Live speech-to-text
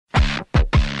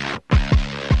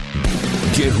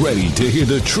Get ready to hear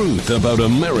the truth about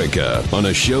America on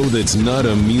a show that's not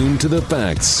immune to the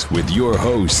facts with your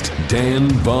host, Dan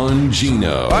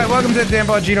Bongino. All right, welcome to the Dan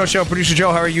Bongino Show. Producer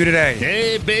Joe, how are you today?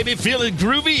 Hey, baby, feeling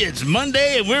groovy. It's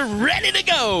Monday, and we're ready to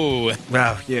go.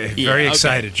 Wow, very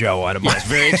excited, Joe. Yes,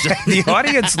 very excited. The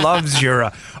audience loves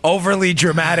your overly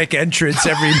dramatic entrance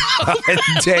every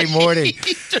day morning.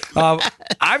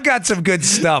 I've got some good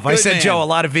stuff. I sent Joe a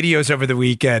lot of videos over the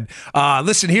weekend.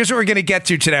 Listen, here's what we're going to get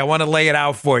to today. I want to lay it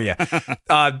out for you.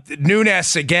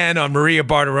 Nunes again on Maria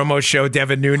Bartiromo's show.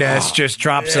 Devin Nunes just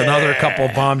drops another couple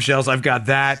of bombshells. I've got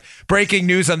that. Breaking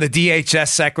news on the DHS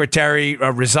secretary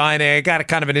resigning. I got a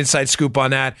kind of an inside scoop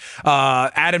on that.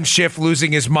 Adam Schiff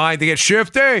losing his mind to get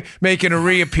Shifty making a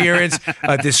reappearance.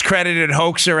 Discredited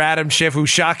hoaxer Adam Schiff, who's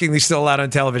shockingly still out on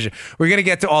television. We're going to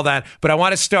get to all that, but I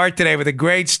want to start today with a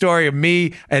great story of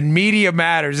me and Media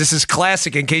Matters. This is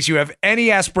classic in case you have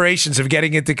any aspirations of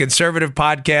getting into conservative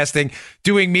podcasting,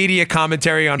 doing media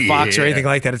commentary on Fox or anything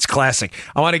like that. It's classic.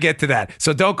 I want to get to that,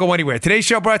 so don't go anywhere. Today's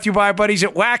show brought to you by our buddies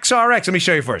at Wax RX. Let me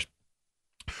show you first.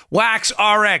 Wax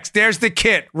RX. There's the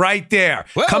kit right there.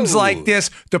 Whoa. Comes like this.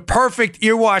 The perfect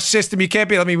earwash system. You can't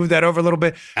be. Let me move that over a little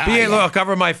bit. Look,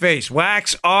 cover my face.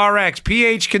 Wax RX.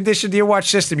 pH conditioned earwash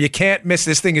system. You can't miss.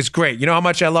 This thing is great. You know how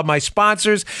much I love my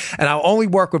sponsors, and I'll only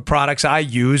work with products I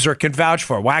use or can vouch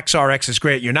for. Wax RX is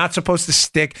great. You're not supposed to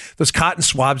stick those cotton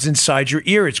swabs inside your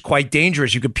ear. It's quite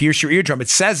dangerous. You could pierce your eardrum. It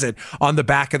says it on the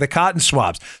back of the cotton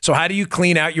swabs. So how do you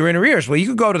clean out your inner ears? Well, you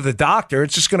can go to the doctor.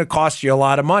 It's just going to cost you a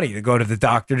lot of money to go to the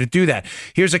doctor to do that.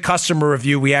 Here's a customer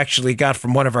review we actually got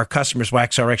from one of our customers,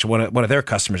 Wax RX, one of their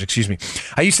customers, excuse me.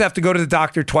 I used to have to go to the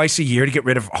doctor twice a year to get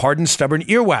rid of hardened, stubborn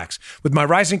earwax. With my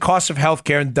rising costs of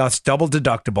healthcare and thus double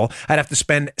deductible, I'd have to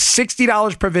spend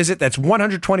 $60 per visit. That's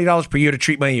 $120 per year to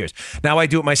treat my ears. Now I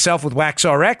do it myself with Wax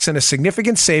RX, and a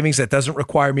significant savings that doesn't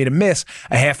require me to miss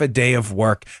a half a day of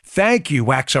work. Thank you,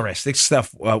 Wax RX. This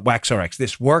stuff, Wax RX.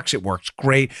 This works. It works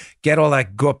great. Get all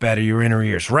that goop out of your inner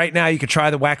ears. Right now, you can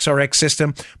try the Wax RX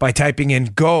system by typing in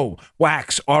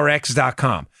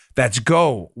GoWaxRx.com. That's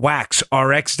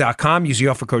GoWaxRx.com. Use the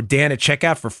offer code Dan at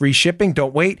checkout for free shipping.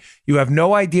 Don't wait. You have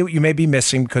no idea what you may be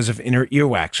missing because of inner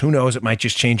earwax. Who knows? It might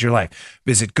just change your life.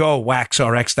 Visit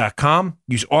GoWaxRx.com.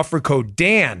 Use offer code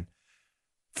Dan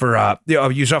for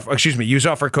use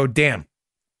offer code Dan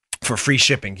for free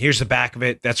shipping. Here's the back of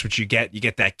it. That's what you get. You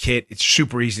get that kit. It's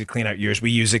super easy to clean out your ears. We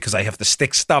use it because I have to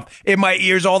stick stuff in my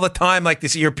ears all the time, like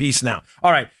this earpiece now.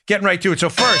 All right, getting right to it. So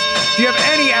first, do you have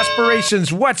any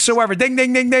aspirations whatsoever, ding,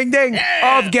 ding, ding, ding, ding,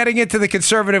 of getting into the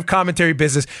conservative commentary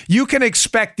business? You can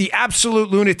expect the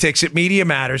absolute lunatics at Media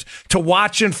Matters to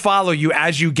watch and follow you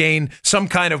as you gain some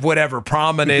kind of whatever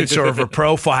prominence or of a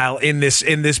profile in this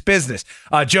business.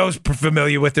 Joe's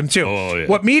familiar with them too. Oh, yeah.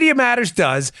 What Media Matters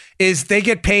does is they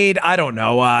get paid, I don't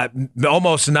know,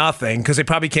 almost nothing because they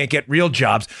probably can't get real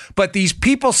jobs. But these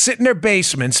people sit in their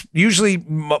basements, usually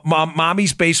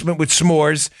mommy's basement with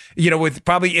s'mores, with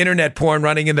probably internet porn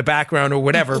running in the background or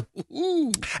whatever.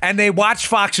 And they watch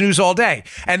Fox News all day.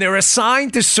 And they're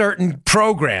assigned to certain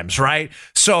programs, right?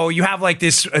 So you have like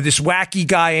this wacky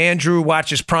guy, Andrew,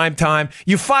 watches primetime.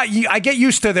 I get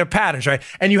used to their patterns, right?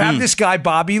 And you have this guy,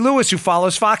 Bobby Lewis, who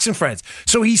follows Fox and Friends.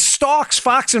 So he stalks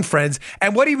Fox and Friends.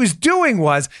 And what he was doing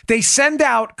was they send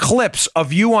out clips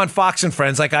of you on Fox and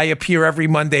Friends, like I appear every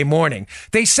Monday morning.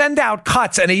 They send out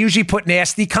cuts, and they usually put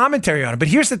nasty commentary on it. But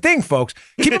here's the thing, folks.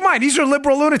 Keep in mind, these are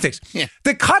liberal lunatics. Yeah.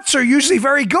 The cuts are usually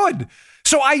very good.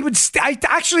 So I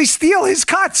actually steal his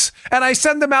cuts, and I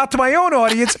send them out to my own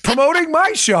audience promoting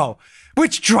my show,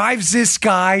 which drives this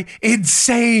guy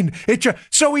insane.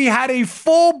 So he had a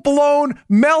full-blown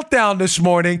meltdown this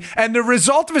morning, and the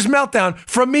result of his meltdown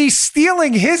from me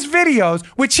stealing his videos,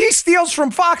 which he steals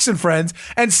from Fox and Friends,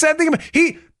 and sending them.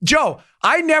 Joe,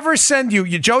 I never send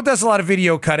you. Joe does a lot of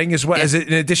video cutting as well, as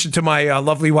in addition to my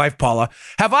lovely wife, Paula.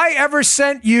 Have I ever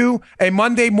sent you a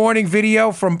Monday morning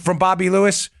video from Bobby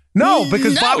Lewis? No,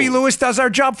 because Bobby Lewis does our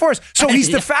job for us. So he's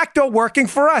de facto working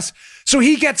for us. So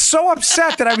he gets so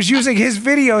upset that I was using his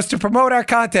videos to promote our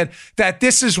content that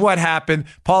this is what happened.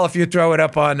 Paul, if you throw it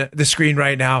up on the screen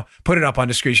right now, put it up on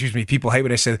the screen. Excuse me. People hate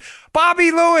when I say that.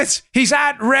 Bobby Lewis, he's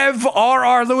at Rev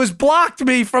RR Lewis, blocked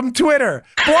me from Twitter,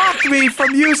 blocked me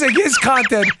from using his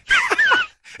content.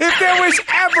 If there was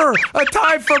ever a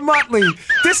time for Muttley,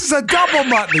 this is a double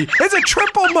Muttley. It's a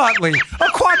triple Muttley, a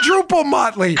quadruple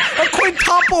Muttley, a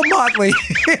quintuple Muttley.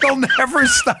 It'll never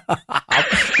stop.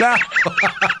 Now,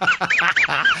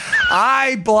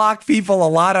 I block people a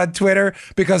lot on Twitter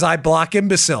because I block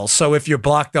imbeciles. So if you're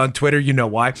blocked on Twitter, you know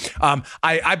why.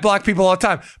 I block people all the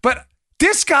time. But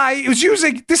this guy was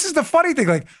using, this is the funny thing,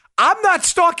 like, I'm not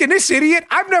stalking this idiot.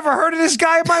 I've never heard of this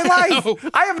guy in my life. No.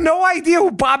 I have no idea who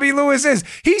Bobby Lewis is.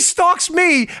 He stalks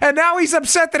me, and now he's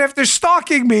upset that after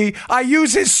stalking me, I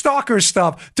use his stalker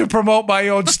stuff to promote my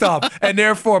own stuff and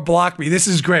therefore block me. This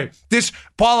is great.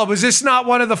 Paula, was this not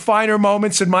one of the finer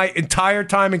moments in my entire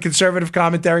time in conservative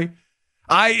commentary?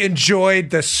 I enjoyed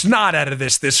the snot out of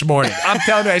this morning. I'm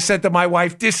telling you, I said to my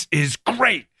wife, this is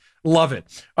great. Love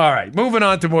it. All right, moving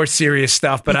on to more serious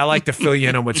stuff, but I like to fill you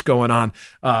in on what's going on,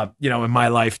 in my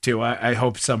life too. I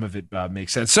hope some of it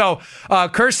makes sense. So,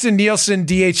 Kirstjen Nielsen,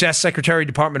 DHS Secretary,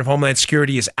 Department of Homeland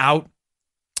Security, is out.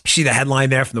 See the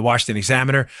headline there from the Washington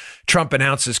Examiner. Trump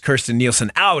announces Kirstjen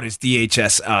Nielsen out as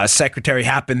DHS Secretary.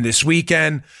 Happened this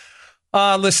weekend.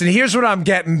 Listen, here's what I'm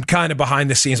getting kind of behind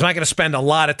the scenes. I'm not going to spend a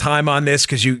lot of time on this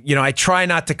because I try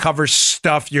not to cover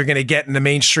stuff you're going to get in the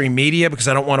mainstream media because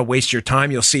I don't want to waste your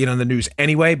time. You'll see it on the news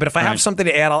anyway. But if I have something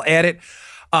to add, I'll add it.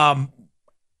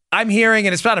 I'm hearing,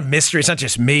 and it's not a mystery. It's not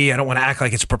just me. I don't want to act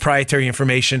like it's proprietary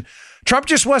information. Trump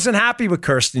just wasn't happy with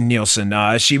Kirstjen Nielsen.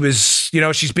 She was,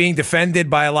 she's being defended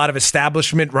by a lot of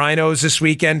establishment rhinos this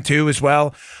weekend too, as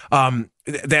well.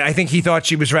 I think he thought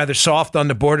she was rather soft on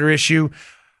the border issue.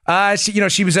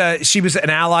 She was an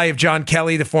ally of John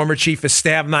Kelly, the former chief of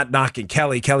staff. I'm not knocking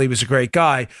Kelly. Kelly was a great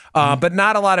guy, but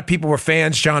not a lot of people were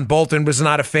fans. John Bolton was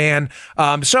not a fan.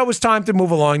 So it was time to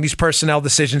move along. These personnel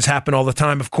decisions happen all the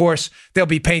time. Of course, they'll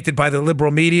be painted by the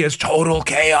liberal media as total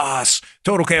chaos,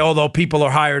 although people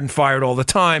are hired and fired all the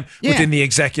time within the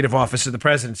executive office of the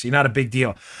presidency. Not a big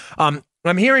deal. I'm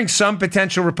hearing some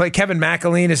potential replay. Kevin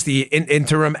McAleen is the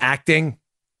interim acting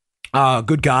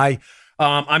good guy.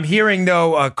 I'm hearing,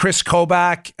 though, Chris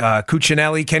Kobach,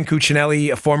 Ken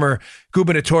Cuccinelli, former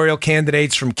gubernatorial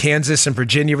candidates from Kansas and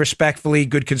Virginia, respectfully,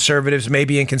 good conservatives,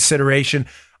 maybe in consideration.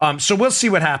 So we'll see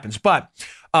what happens. But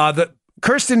the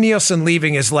Kirstjen Nielsen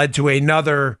leaving has led to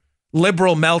another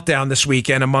liberal meltdown this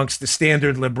weekend amongst the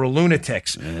standard liberal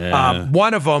lunatics. Yeah.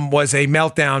 One of them was a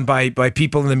meltdown by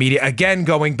people in the media, again,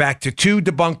 going back to two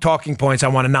debunked talking points I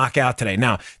want to knock out today.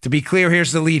 Now, to be clear,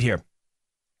 here's the lead here.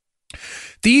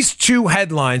 These two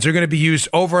headlines are going to be used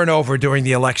over and over during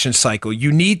the election cycle.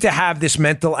 You need to have this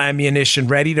mental ammunition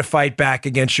ready to fight back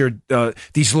against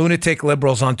these lunatic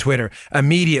liberals on Twitter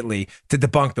immediately to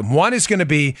debunk them. One is going to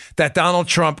be that Donald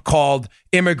Trump called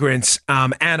immigrants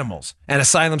animals and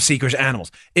asylum seekers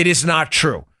animals. It is not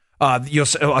true. So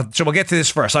we'll get to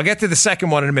this first. I'll get to the second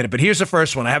one in a minute, but here's the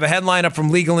first one. I have a headline up from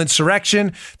Legal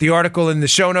Insurrection, the article in the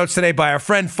show notes today by our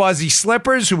friend Fuzzy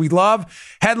Slippers, who we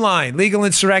love. Headline, Legal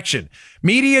Insurrection.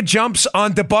 Media jumps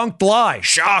on debunked lie.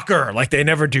 Shocker, like they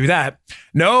never do that.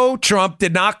 No, Trump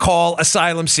did not call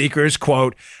asylum seekers,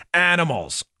 quote,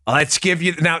 animals. Let's give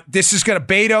you, now this is going to,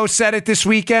 Beto said it this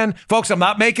weekend. Folks, I'm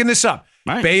not making this up.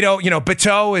 Right. Beto,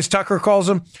 Beto, as Tucker calls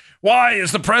him. Why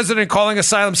is the president calling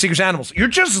asylum seekers animals? You're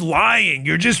just lying.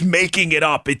 You're just making it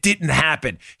up. It didn't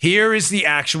happen. Here is the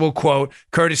actual quote,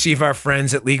 courtesy of our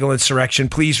friends at Legal Insurrection.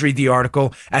 Please read the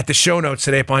article at the show notes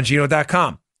today at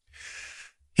Bongino.com.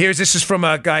 This is from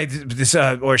a guy,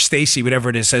 or Stacy, whatever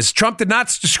it is, says, Trump did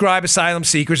not describe asylum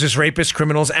seekers as rapists,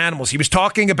 criminals, animals. He was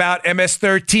talking about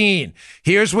MS-13.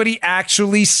 Here's what he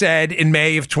actually said in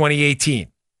May of 2018.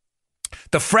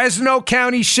 The Fresno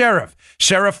County Sheriff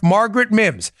Margaret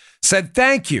Mims, said,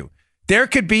 thank you. There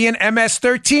could be an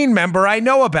MS-13 member I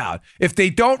know about. If they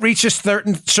don't reach a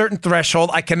certain threshold,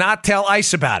 I cannot tell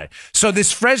ICE about it. So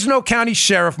this Fresno County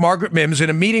Sheriff, Margaret Mims, in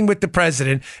a meeting with the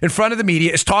president in front of the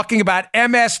media, is talking about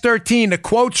MS-13. The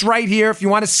quote's right here. If you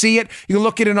want to see it, you can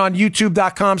look at it on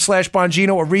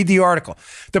youtube.com/Bongino or read the article.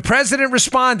 The president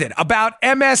responded about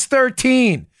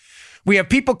MS-13. We have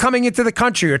people coming into the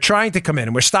country or trying to come in,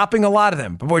 and we're stopping a lot of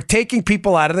them, but we're taking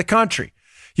people out of the country.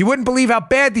 You wouldn't believe how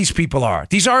bad these people are.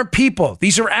 These aren't people.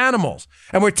 These are animals.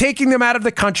 And we're taking them out of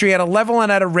the country at a level and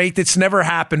at a rate that's never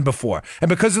happened before. And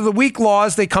because of the weak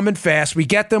laws, they come in fast. We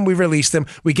get them, we release them.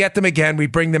 We get them again, we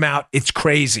bring them out. It's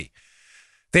crazy.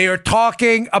 They are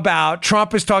talking about,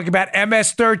 Trump is talking about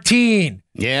MS-13.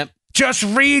 Yep. Just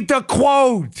read the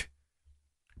quote.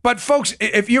 But folks,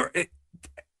 if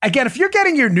you're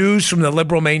getting your news from the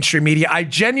liberal mainstream media, I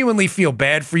genuinely feel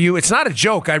bad for you. It's not a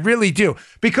joke. I really do.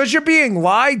 Because you're being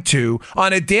lied to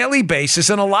on a daily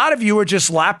basis. And a lot of you are just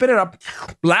lapping it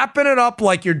up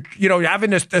like you're,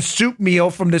 having a soup meal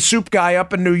from the soup guy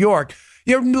up in New York.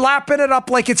 You're lapping it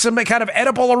up like it's some kind of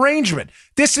edible arrangement.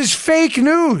 This is fake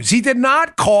news. He did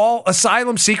not call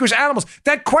asylum seekers animals.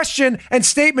 That question and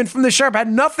statement from the sheriff had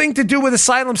nothing to do with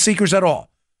asylum seekers at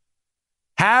all.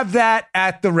 Have that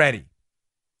at the ready.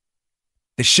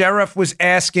 The sheriff was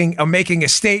making a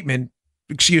statement,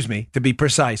 to be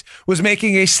precise, was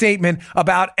making a statement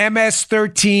about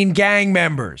MS-13 gang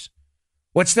members.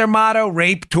 What's their motto?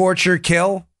 Rape, torture,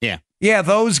 kill? Yeah. Yeah,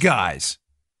 those guys.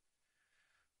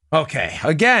 Okay,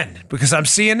 again, because I'm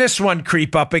seeing this one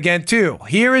creep up again, too.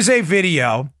 Here is a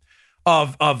video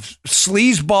of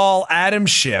sleazeball Adam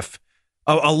Schiff,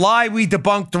 a lie we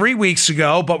debunked 3 weeks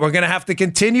ago, but we're going to have to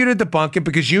continue to debunk it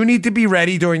because you need to be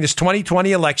ready during this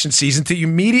 2020 election season to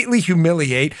immediately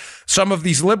humiliate some of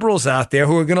these liberals out there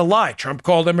who are going to lie. Trump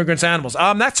called immigrants animals.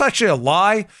 That's actually a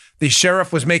lie. The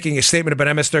sheriff was making a statement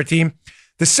about MS-13.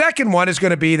 The second one is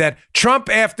going to be that Trump,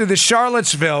 after the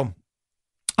Charlottesville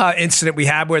incident we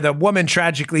had where the woman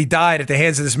tragically died at the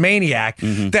hands of this maniac,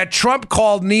 that Trump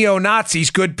called neo-Nazis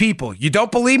good people. You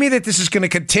don't believe me that this is going to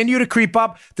continue to creep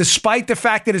up despite the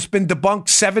fact that it's been debunked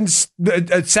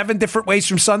seven different ways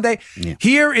from Sunday? Yeah.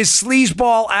 Here is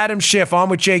sleazeball Adam Schiff on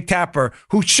with Jake Tapper,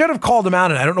 who should have called him out,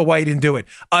 and I don't know why he didn't do it,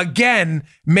 again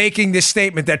making this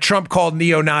statement that Trump called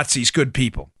neo-Nazis good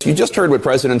people. You just heard what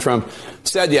President Trump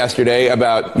said yesterday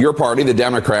about your party, the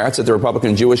Democrats, at the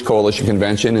Republican Jewish Coalition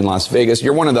Convention in Las Vegas.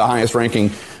 You're one of the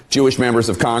highest-ranking Jewish members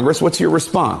of Congress. What's your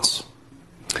response?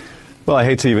 Well, I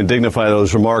hate to even dignify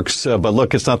those remarks, but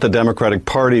look, it's not the Democratic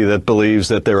Party that believes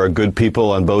that there are good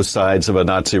people on both sides of a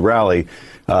Nazi rally.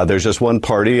 There's just one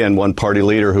party and one party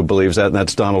leader who believes that, and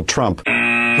that's Donald Trump.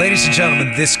 Ladies and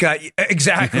gentlemen, this guy,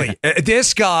 exactly.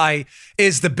 This guy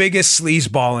is the biggest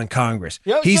sleazeball in Congress.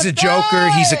 He's a joker.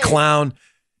 He's a clown.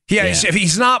 Yeah,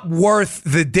 he's not worth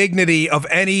the dignity of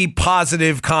any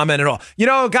positive comment at all. You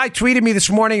know, a guy tweeted me this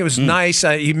morning. It was nice.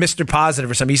 He Mr. Positive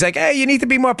or something. He's like, hey, you need to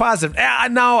be more positive.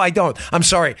 No, I don't. I'm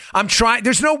sorry. I'm trying.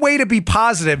 There's no way to be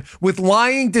positive with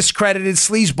lying, discredited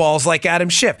sleazeballs like Adam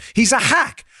Schiff. He's a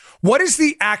hack. What is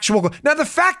the actual... Now, the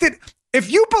fact that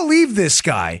if you believe this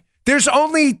guy, there's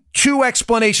only two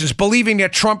explanations, believing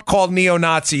that Trump called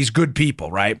neo-Nazis good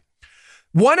people, right?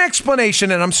 One explanation,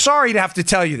 and I'm sorry to have to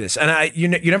tell you this, and you're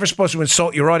never supposed to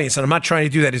insult your audience, and I'm not trying to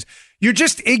do that, is you're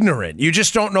just ignorant. You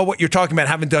just don't know what you're talking about,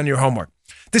 haven't done your homework.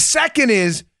 The second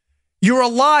is you're a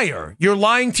liar. You're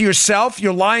lying to yourself.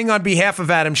 You're lying on behalf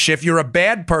of Adam Schiff. You're a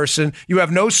bad person. You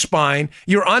have no spine.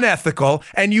 You're unethical,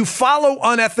 and you follow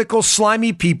unethical,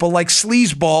 slimy people like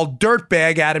sleazeball,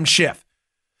 dirtbag Adam Schiff.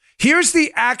 Here's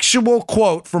the actual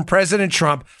quote from President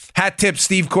Trump. Hat tip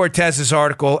Steve Cortez's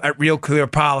article at Real Clear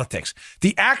Politics.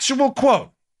 The actual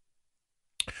quote.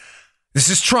 This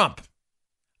is Trump.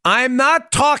 I'm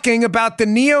not talking about the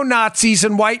neo-Nazis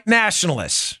and white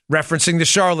nationalists, referencing the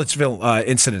Charlottesville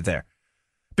incident there,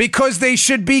 because they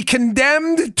should be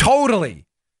condemned totally.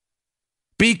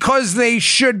 Because they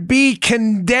should be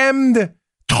condemned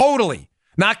totally.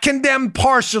 Not condemned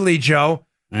partially, Joe.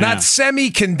 Yeah. Not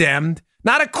semi-condemned.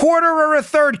 Not a quarter or a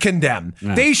third condemned.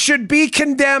 No. They should be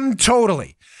condemned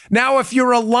totally. Now, if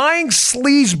you're a lying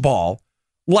sleazeball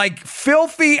like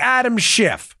filthy Adam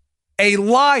Schiff, a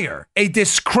liar, a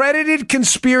discredited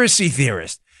conspiracy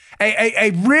theorist,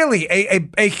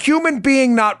 a human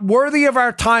being not worthy of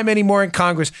our time anymore in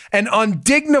Congress, an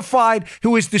undignified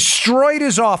who has destroyed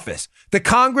his office, the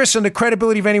Congress, and the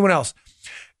credibility of anyone else,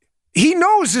 he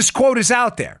knows this quote is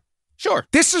out there. Sure.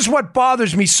 This is what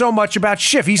bothers me so much about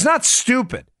Schiff. He's not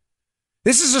stupid.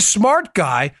 This is a smart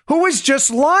guy who is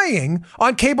just lying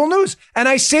on cable news. And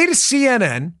I say to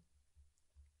CNN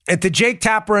and to Jake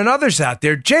Tapper and others out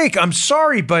there, Jake, I'm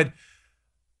sorry, but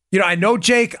I know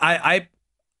Jake. Why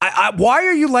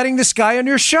are you letting this guy on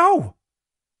your show?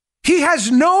 He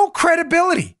has no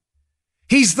credibility.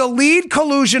 He's the lead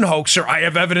collusion hoaxer. I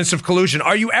have evidence of collusion.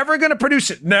 Are you ever going to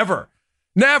produce it? Never.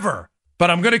 But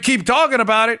I'm going to keep talking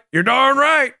about it. You're darn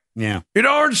right. Yeah. You're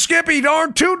darn skippy,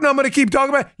 darn tootin'. I'm going to keep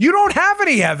talking about it. You don't have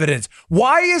any evidence.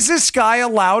 Why is this guy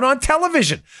allowed on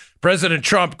television? President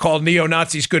Trump called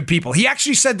neo-Nazis good people. He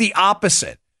actually said the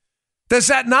opposite. Does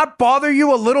that not bother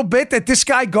you a little bit that this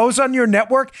guy goes on your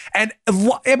network? And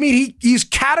I mean, he's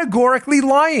categorically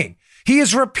lying. He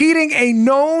is repeating a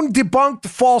known debunked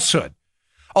falsehood,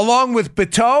 along with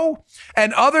Beto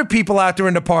and other people out there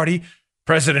in the party.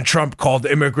 President Trump called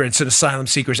immigrants and asylum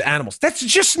seekers animals. That's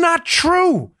just not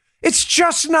true. It's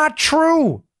just not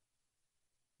true.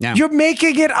 Yeah. You're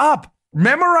making it up.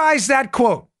 Memorize that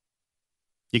quote.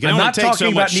 You can I'm only not take talking so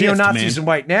about much shift, neo-Nazis man. and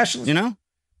white nationalists. You know?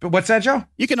 But what's that, Joe?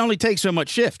 You can only take so much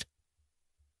shift.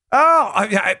 Oh,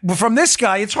 from this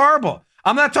guy, it's horrible.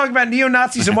 I'm not talking about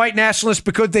neo-Nazis and white nationalists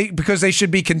because they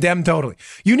should be condemned totally.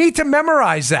 You need to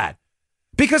memorize that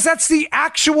because that's the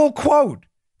actual quote.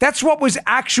 That's what was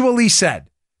actually said.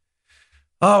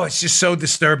 Oh, it's just so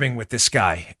disturbing with this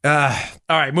guy. All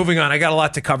right, moving on. I got a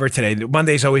lot to cover today.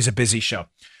 Monday's always a busy show.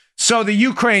 So the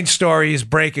Ukraine story is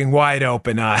breaking wide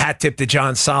open. Hat tip to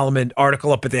John Solomon,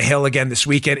 article up at the Hill again this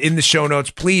weekend in the show notes.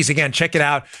 Please, again, check it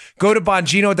out. Go to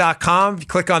Bongino.com. If you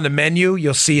click on the menu,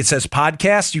 you'll see it says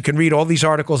podcast. You can read all these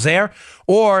articles there.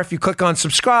 Or if you click on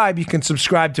subscribe, you can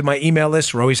subscribe to my email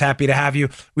list. We're always happy to have you.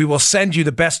 We will send you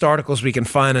the best articles we can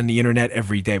find on the internet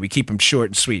every day. We keep them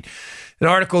short and sweet. An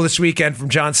article this weekend from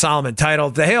John Solomon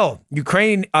titled, The Hill,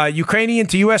 Ukrainian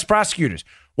to U.S. prosecutors.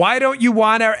 Why don't you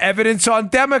want our evidence on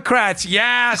Democrats?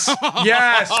 Yes,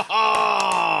 yes.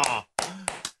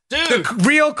 Dude. The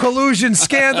real collusion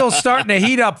scandal starting to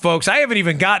heat up, folks. I haven't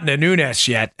even gotten to Nunes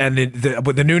yet. And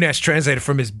the Nunes translated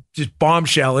from his just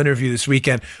bombshell interview this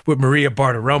weekend with Maria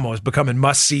Bartiromo is becoming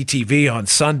must-see TV on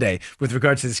Sunday with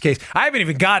regards to this case. I haven't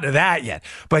even gotten to that yet.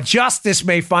 But justice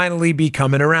may finally be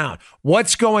coming around.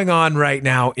 What's going on right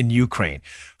now in Ukraine?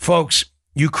 Folks,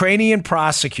 Ukrainian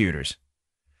prosecutors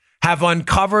have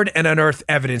uncovered and unearthed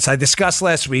evidence. I discussed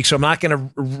last week, so I'm not going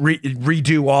to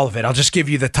redo all of it. I'll just give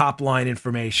you the top line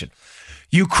information.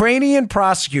 Ukrainian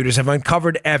prosecutors have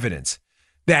uncovered evidence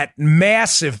that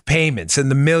massive payments in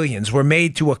the millions were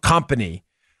made to a company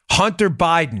Hunter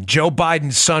Biden, Joe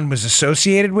Biden's son, was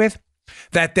associated with,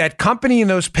 that company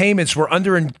and those payments were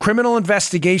under a criminal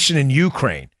investigation in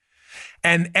Ukraine.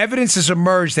 And evidence has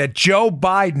emerged that Joe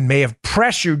Biden may have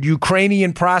pressured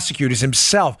Ukrainian prosecutors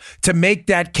himself to make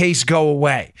that case go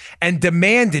away and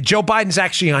demanded. Joe Biden's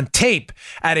actually on tape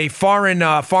at a foreign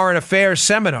affairs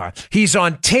seminar. He's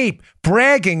on tape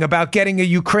bragging about getting a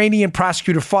Ukrainian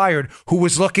prosecutor fired who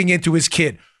was looking into his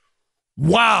kid.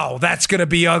 Wow, that's going to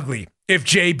be ugly if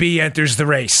JB enters the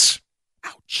race.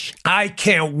 Ouch. I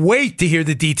can't wait to hear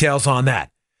the details on that.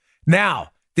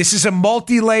 Now, this is a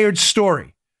multi-layered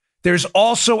story. There's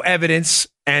also evidence,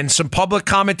 and some public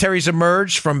commentaries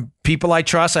emerged from people I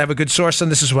trust. I have a good source on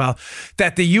this as well,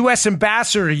 that the U.S.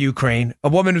 ambassador to Ukraine, a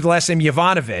woman with the last name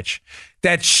Yovanovitch,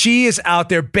 that she is out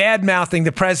there bad-mouthing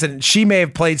the president. She may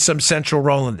have played some central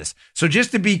role in this. So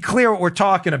just to be clear what we're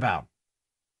talking about,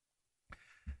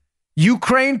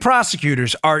 Ukraine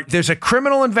prosecutors there's a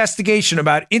criminal investigation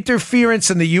about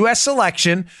interference in the U.S.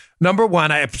 election. Number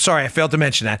one, I failed to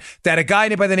mention that a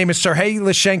guy by the name of Sergei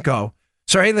Lyshenko,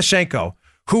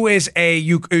 who is a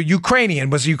Ukrainian,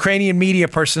 was a Ukrainian media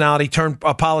personality turned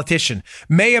a politician,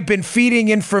 may have been feeding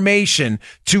information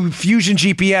to Fusion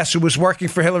GPS, who was working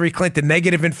for Hillary Clinton,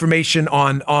 negative information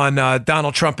on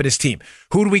Donald Trump and his team.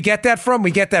 Who do we get that from?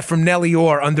 We get that from Nellie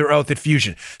Orr under oath at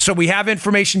Fusion. So we have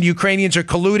information the Ukrainians are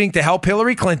colluding to help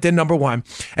Hillary Clinton, number one.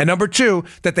 And number two,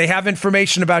 that they have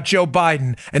information about Joe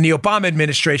Biden and the Obama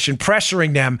administration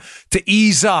pressuring them to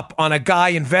ease up on a guy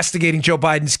investigating Joe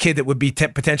Biden's kid that would be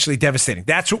potentially devastating.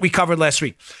 That's what we covered last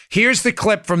week. Here's the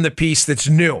clip from the piece that's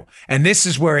new. And this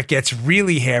is where it gets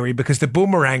really hairy because the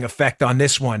boomerang effect on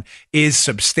this one is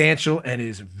substantial and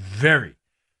is very,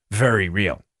 very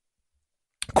real.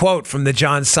 Quote from the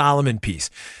John Solomon piece.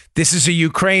 This is a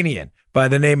Ukrainian by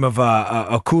the name of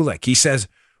Okulik. He says,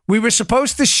 "We were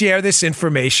supposed to share this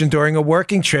information during a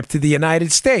working trip to the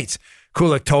United States,"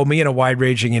 Kulik told me in a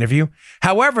wide-ranging interview.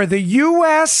 However, the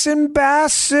U.S.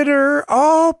 ambassador,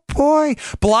 oh boy,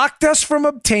 blocked us from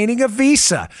obtaining a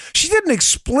visa. She didn't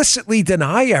explicitly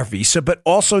deny our visa, but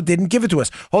also didn't give it to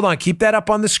us. Hold on, keep that up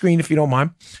on the screen if you don't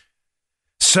mind.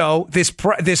 So this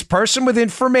person with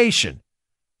information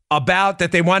about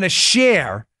that they want to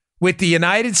share with the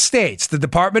United States, the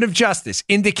Department of Justice,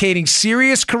 indicating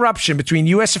serious corruption between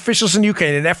U.S. officials in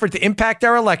Ukraine in an effort to impact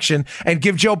our election and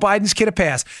give Joe Biden's kid a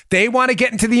pass. They want to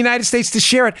get into the United States to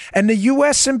share it. And the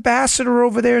U.S. ambassador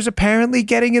over there is apparently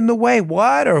getting in the way.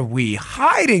 What are we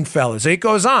hiding, fellas? It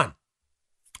goes on.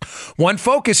 One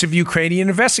focus of Ukrainian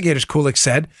investigators, Kulik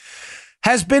said,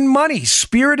 has been money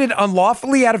spirited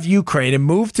unlawfully out of Ukraine and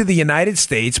moved to the United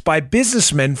States by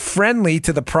businessmen friendly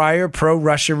to the prior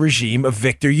pro-Russia regime of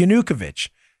Viktor Yanukovych.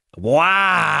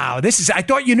 Wow. I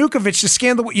thought Yanukovych, the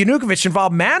scandal with Yanukovych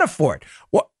involved Manafort.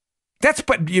 What?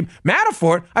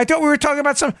 Manafort? I thought we were talking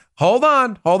about some. Hold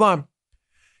on.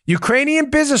 Ukrainian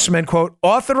businessmen, quote,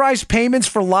 authorized payments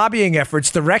for lobbying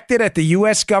efforts directed at the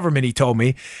U.S. government, he told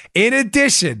me. In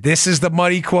addition, this is the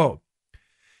money quote.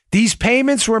 These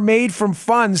payments were made from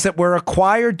funds that were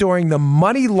acquired during the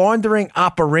money laundering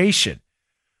operation.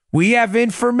 We have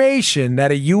information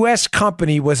that a U.S.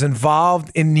 company was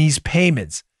involved in these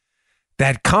payments.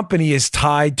 That company is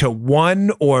tied to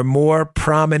one or more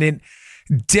prominent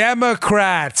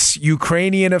Democrats,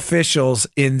 Ukrainian officials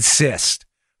insist.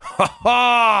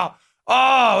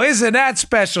 Oh, isn't that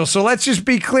special? So let's just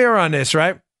be clear on this,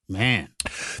 right? Man.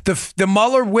 The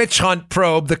Mueller witch hunt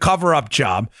probe, the cover-up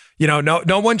job,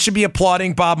 no one should be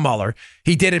applauding Bob Mueller.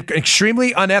 He did an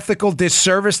extremely unethical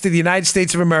disservice to the United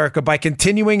States of America by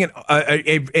continuing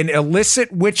an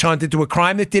illicit witch hunt into a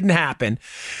crime that didn't happen.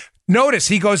 Notice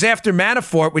he goes after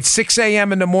Manafort with 6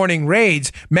 a.m. in the morning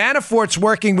raids. Manafort's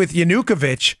working with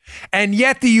Yanukovych, and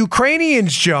yet the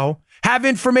Ukrainians, Joe, have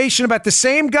information about the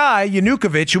same guy,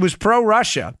 Yanukovych, who was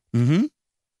pro-Russia. Mm-hmm.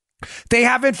 They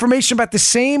have information about the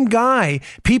same guy,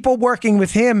 people working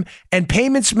with him, and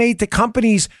payments made to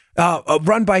companies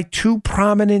run by two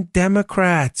prominent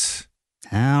Democrats.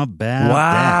 How about that?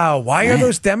 Wow. Why are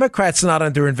those Democrats not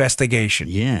under investigation?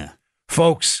 Yeah.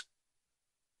 Folks,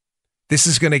 this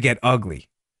is going to get ugly.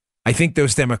 I think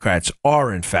those Democrats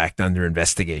are, in fact, under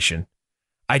investigation.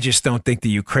 I just don't think the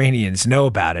Ukrainians know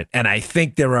about it. And I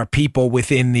think there are people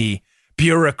within the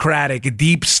bureaucratic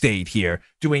deep state here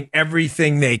doing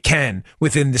everything they can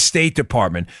within the State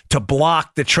Department to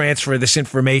block the transfer of this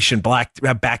information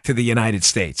back to the United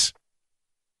States.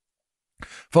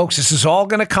 Folks, this is all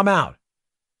going to come out.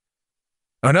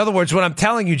 In other words, what I'm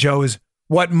telling you, Joe, is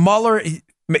what Mueller,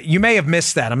 you may have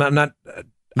missed that.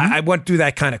 I went through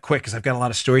that kind of quick because I've got a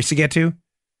lot of stories to get to.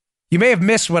 You may have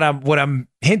missed what I'm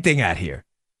hinting at here.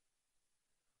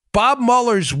 Bob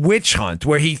Mueller's witch hunt,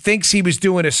 where he thinks he was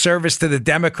doing a service to the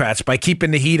Democrats by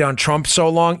keeping the heat on Trump so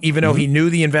long, even though he knew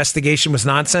the investigation was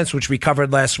nonsense, which we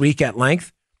covered last week at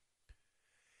length.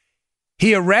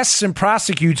 He arrests and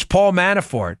prosecutes Paul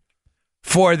Manafort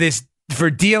for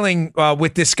dealing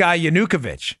with this guy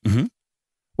Yanukovych. Mm-hmm.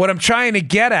 What I'm trying to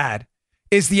get at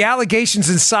is the allegations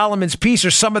in Solomon's piece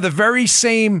are some of the very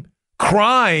same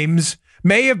crimes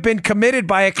may have been committed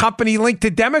by a company linked to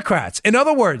Democrats. In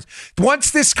other words, once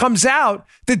this comes out,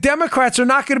 the Democrats are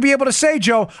not going to be able to say,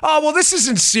 Joe, oh, well, this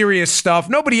isn't serious stuff.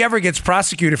 Nobody ever gets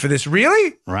prosecuted for this.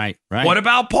 Really? Right. What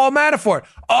about Paul Manafort?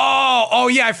 Oh,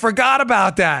 yeah, I forgot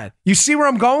about that. You see where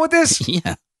I'm going with this?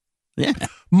 Yeah.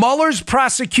 Mueller's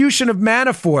prosecution of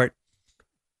Manafort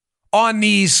on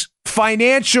these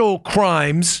financial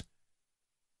crimes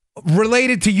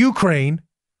related to Ukraine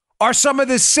are some of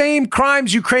the same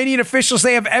crimes Ukrainian officials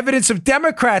they have evidence of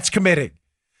Democrats committing.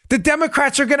 The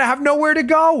Democrats are going to have nowhere to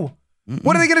go.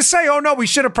 What are they going to say? Oh, no, we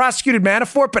should have prosecuted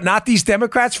Manafort, but not these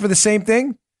Democrats for the same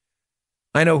thing?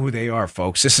 I know who they are,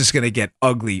 folks. This is going to get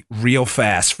ugly real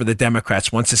fast for the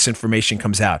Democrats once this information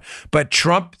comes out. But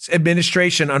Trump's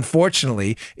administration,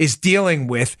 unfortunately, is dealing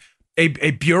with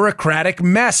a bureaucratic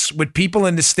mess with people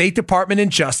in the State Department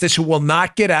and Justice who will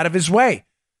not get out of his way.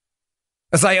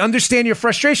 As I understand your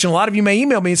frustration, a lot of you may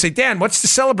email me and say, Dan, what's to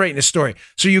celebrate in this story?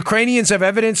 So Ukrainians have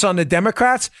evidence on the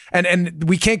Democrats and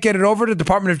we can't get it over to the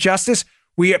Department of Justice?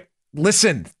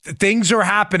 Listen, things are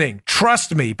happening.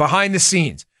 Trust me, behind the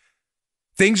scenes.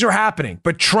 Things are happening.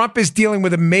 But Trump is dealing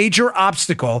with a major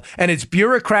obstacle, and it's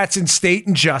bureaucrats in state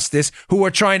and justice who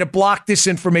are trying to block this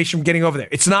information from getting over there.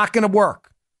 It's not going to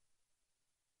work.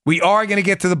 We are going to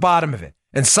get to the bottom of it.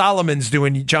 And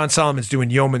John Solomon's doing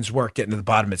yeoman's work getting to the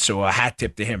bottom of it. So a hat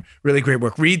tip to him. Really great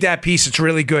work. Read that piece. It's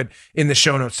really good in the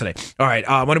show notes today. All right.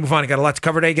 I want to move on. I got a lot to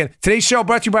cover today again. Today's show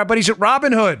brought to you by our buddies at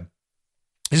Robinhood.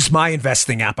 This is my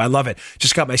investing app. I love it.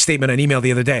 Just got my statement on email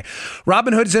the other day.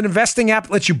 Robinhood is an investing app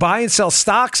that lets you buy and sell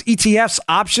stocks, ETFs,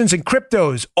 options, and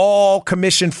cryptos, all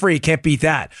commission-free. Can't beat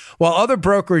that. While other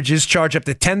brokerages charge up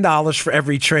to $10 for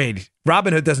every trade,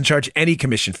 Robinhood doesn't charge any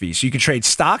commission fees. So you can trade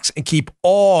stocks and keep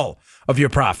all of your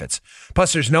profits.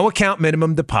 Plus, there's no account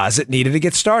minimum deposit needed to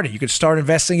get started. You can start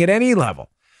investing at any level.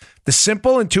 The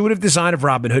simple, intuitive design of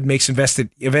Robinhood makes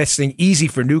investing easy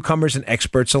for newcomers and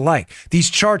experts alike.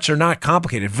 These charts are not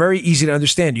complicated, very easy to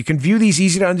understand. You can view these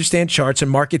easy-to-understand charts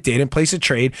and market data and place a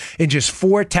trade in just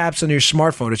 4 taps on your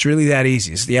smartphone. It's really that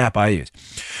easy. It's the app I use.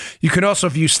 You can also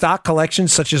view stock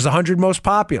collections such as the 100 most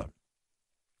popular.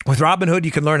 With Robinhood,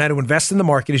 you can learn how to invest in the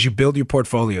market as you build your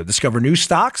portfolio. Discover new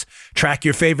stocks, track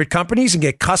your favorite companies, and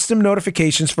get custom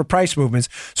notifications for price movements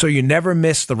so you never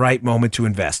miss the right moment to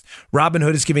invest.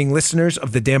 Robinhood is giving listeners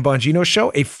of the Dan Bongino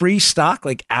Show a free stock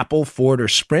like Apple, Ford, or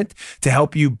Sprint to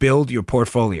help you build your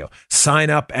portfolio. Sign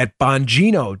up at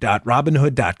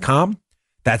bongino.robinhood.com.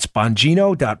 That's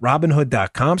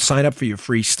bongino.robinhood.com. Sign up for your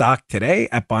free stock today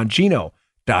at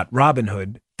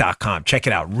bongino.robinhood.com. Check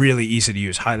it out. Really easy to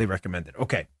use. Highly recommended.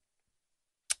 Okay.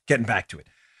 Getting back to it.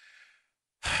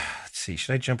 Let's see.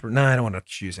 Should I jump? No, I don't want to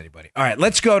choose anybody. All right.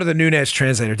 Let's go to the Nunes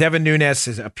translator. Devin Nunes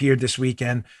has appeared this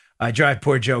weekend I drive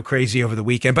poor Joe crazy over the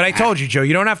weekend. But I told you, Joe,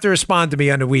 you don't have to respond to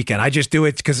me on the weekend. I just do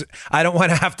it because I don't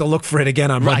want to have to look for it again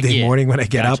on Monday morning when I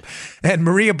get up. And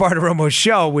Maria Bartiromo's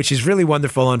show, which is really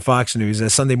wonderful on Fox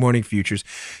News, Sunday Morning Futures,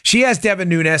 she has Devin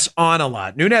Nunes on a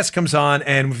lot. Nunes comes on,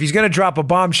 and if he's going to drop a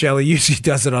bombshell, he usually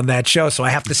does it on that show. So I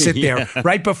have to sit there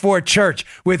right before church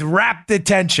with rapt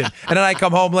attention. And then I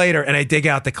come home later and I dig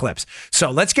out the clips. So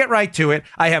let's get right to it.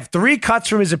 I have 3 cuts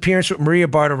from his appearance with Maria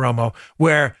Bartiromo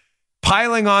where,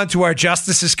 piling on to our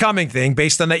justice is coming thing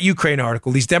based on that Ukraine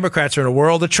article, these Democrats are in a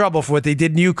world of trouble for what they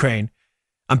did in Ukraine.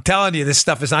 I'm telling you, this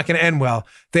stuff is not going to end well.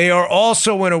 They are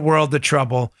also in a world of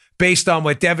trouble based on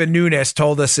what Devin Nunes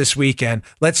told us this weekend.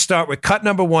 Let's start with cut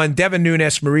number 1, Devin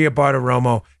Nunes, Maria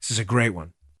Bartiromo. This is a great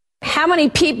one. How many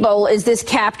people is this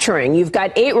capturing? You've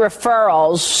got 8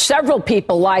 referrals. Several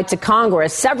people lied to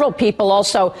Congress. Several people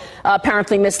also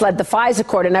apparently misled the FISA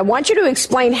court. And I want you to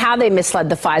explain how they misled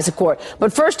the FISA court.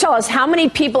 But first, tell us, how many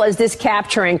people is this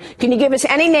capturing? Can you give us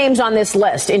any names on this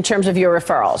list in terms of your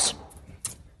referrals?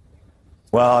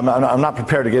 Well, I'm not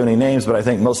prepared to give any names, but I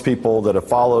think most people that have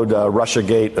followed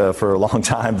Russiagate for a long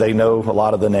time, they know a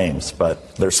lot of the names.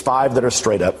 But there's 5 that are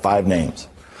straight up, 5 names.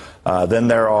 Then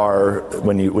there are,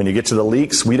 when you get to the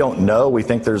leaks, we don't know. We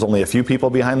think there's only a few people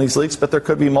behind these leaks, but there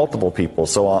could be multiple people.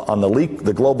 So on the leak,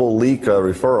 the global leak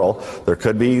referral, there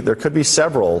could be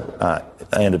several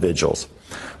individuals.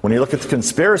 When you look at the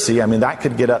conspiracy, I mean, that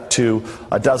could get up to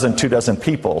a dozen, 2 dozen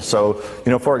people. So,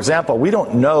 for example, we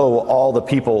don't know all the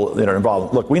people that are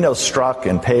involved. Look, we know Strzok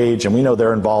and Page, and we know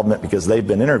their involvement because they've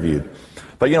been interviewed.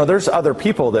 But, there's other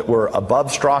people that were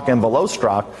above Strzok and below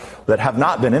Strzok that have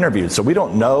not been interviewed. So we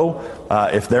don't know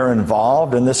if they're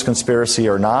involved in this conspiracy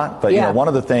or not. But, one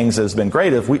of the things that has been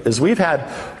great is we've had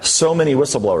so many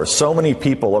whistleblowers, so many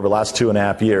people over the last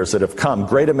 2.5 years that have come,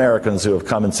 great Americans who have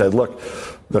come and said, look,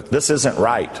 this isn't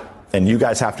right. And you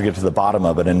guys have to get to the bottom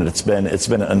of it. And it's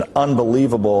been an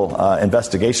unbelievable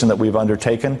investigation that we've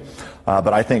undertaken.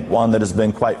 But I think one that has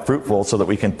been quite fruitful so that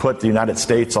we can put the United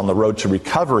States on the road to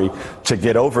recovery to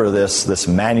get over this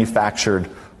manufactured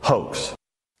hoax.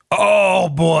 Oh,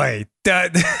 boy.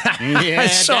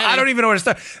 I don't even know where to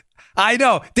start. I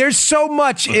know. There's so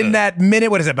much in that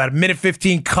minute. What is it, about a minute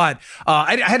 15 cut?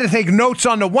 I had to take notes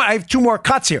on the one. I have 2 more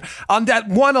cuts here. On that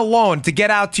one alone, to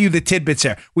get out to you the tidbits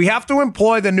here, we have to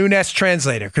employ the Nunes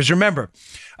translator. Because remember,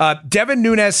 Devin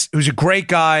Nunes, who's a great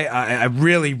guy, I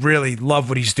really, really love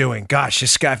what he's doing. Gosh,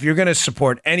 this guy, if you're going to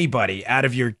support anybody out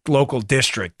of your local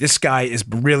district, this guy has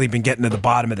really been getting to the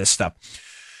bottom of this stuff.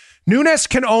 Nunes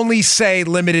can only say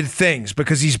limited things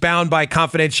because he's bound by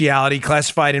confidentiality,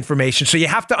 classified information. So you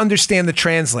have to understand the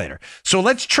translator. So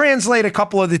let's translate a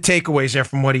couple of the takeaways there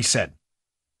from what he said.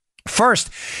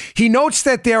 First, he notes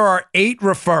that there are 8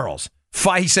 referrals.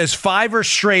 He says 5 are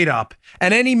straight up.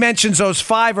 And then he mentions those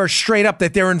 5 are straight up,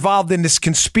 that they're involved in this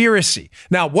conspiracy.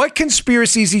 Now, what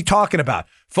conspiracy is he talking about?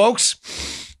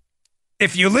 Folks,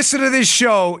 if you listen to this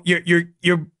show,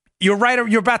 you're right.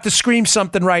 You're about to scream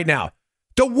something right now.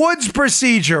 The Woods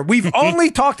procedure. We've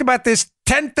only talked about this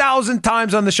 10,000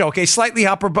 times on the show. Okay, slightly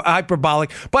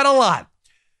hyperbolic, but a lot.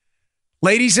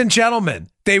 Ladies and gentlemen,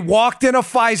 they walked in a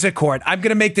FISA court. I'm going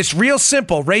to make this real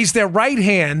simple. Raise their right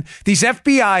hand, these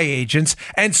FBI agents,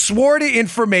 and swore to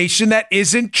information that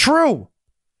isn't true.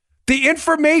 The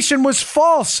information was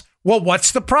false. Well,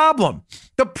 what's the problem?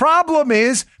 The problem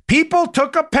is people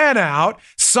took a pen out,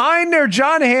 signed their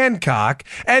John Hancock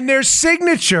and their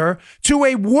signature to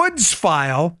a Woods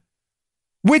file,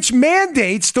 which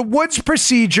mandates the Woods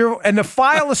procedure, and the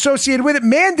file associated with it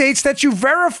mandates that you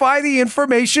verify the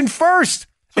information first.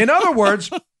 In other words,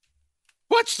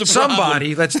 what's the problem?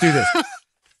 Somebody, let's do this.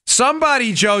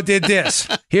 Somebody, Joe, did this.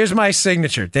 Here's my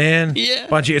signature. Dan,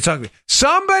 Bunchy, it's ugly.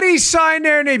 Somebody signed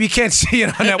their name. You can't see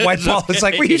it on that white ball. It's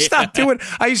like, will you stop doing it?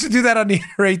 I used to do that on the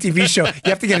ATV show. You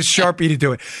have to get a Sharpie to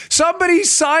do it. Somebody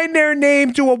signed their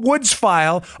name to a Woods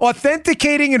file,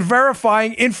 authenticating and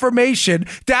verifying information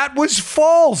that was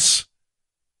false.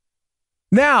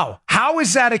 Now, how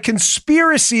is that a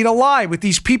conspiracy to lie with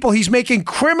these people? He's making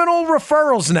criminal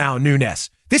referrals now, Nunes.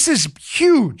 This is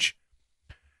huge.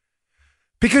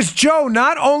 Because, Joe,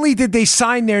 not only did they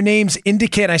sign their names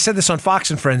indicate, I said this on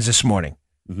Fox and Friends this morning,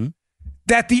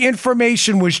 that the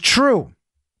information was true.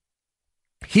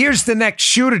 Here's the next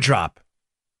shoe to drop.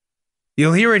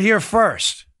 You'll hear it here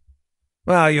first.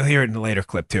 Well, you'll hear it in a later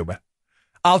clip too, but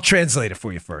I'll translate it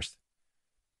for you first.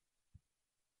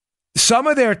 Some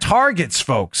of their targets,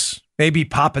 folks, maybe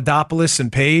Papadopoulos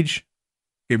and Page,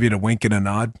 give you the wink and a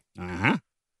nod.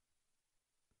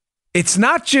 It's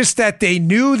not just that they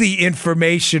knew the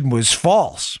information was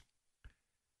false,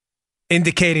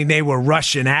 indicating they were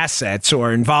Russian assets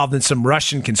or involved in some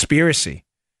Russian conspiracy.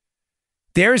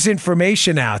 there's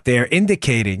information out there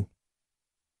indicating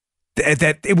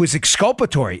that it was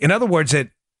exculpatory. In other words, that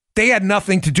they had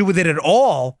nothing to do with it at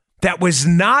all. That was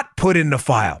not put in the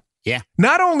file. Yeah.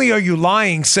 Not only are you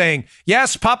lying, saying,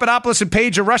 yes, Papadopoulos and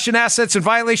Page are Russian assets in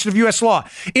violation of U.S. law,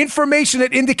 information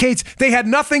that indicates they had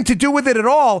nothing to do with it at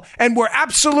all and were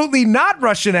absolutely not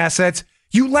Russian assets,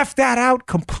 you left that out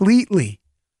completely.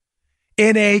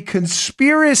 In a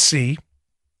conspiracy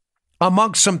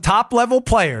amongst some top-level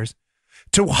players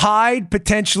to hide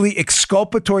potentially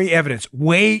exculpatory evidence.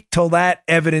 Wait till that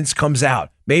evidence comes out.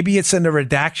 Maybe it's in the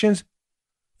redactions,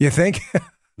 you think?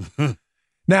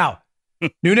 Now,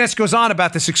 Nunes goes on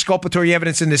about this exculpatory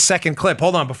evidence in this second clip.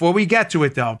 Hold on. Before we get to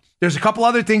it, though, there's a couple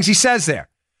other things he says there.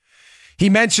 He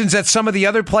mentions that some of the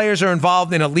other players are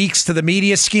involved in a leaks to the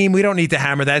media scheme. We don't need to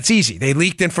hammer that. It's easy. They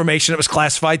leaked information that was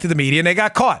classified to the media, and they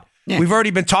got caught. Yeah. We've already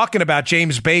been talking about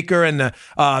James Baker and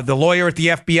the lawyer at the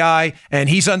FBI, and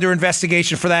he's under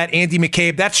investigation for that. Andy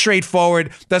McCabe, that's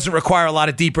straightforward. Doesn't require a lot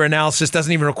of deeper analysis.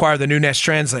 Doesn't even require the Nunes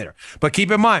translator. But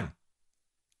keep in mind,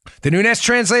 the Nunes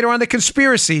translator on the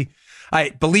conspiracy,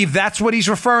 I believe that's what he's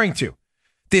referring to.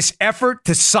 This effort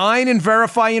to sign and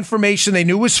verify information they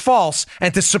knew was false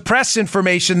and to suppress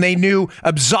information they knew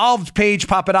absolved Page,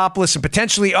 Papadopoulos, and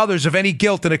potentially others of any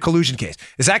guilt in a collusion case.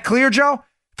 Is that clear, Joe?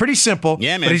 Pretty simple.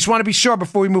 Yeah, man. But I just want to be sure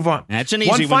before we move on. That's an easy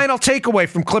one. One final takeaway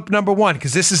from clip number 1,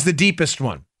 because this is the deepest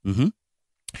one. Mm-hmm.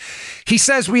 He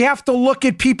says we have to look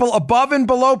at people above and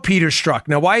below Peter Strzok.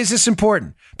 Now, why is this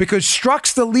important? Because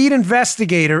Strzok's the lead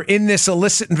investigator in this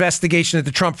illicit investigation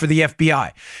into Trump for the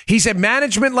FBI. He's a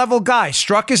management level guy.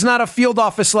 Strzok is not a field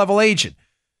office level agent.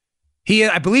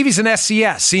 I believe he's an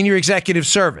SCS, Senior Executive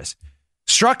Service.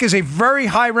 Strzok is a very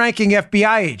high ranking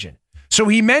FBI agent. So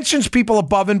he mentions people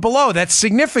above and below. That's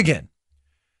significant.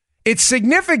 It's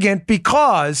significant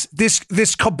because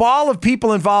this cabal of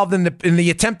people involved in the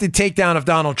attempted takedown of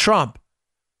Donald Trump,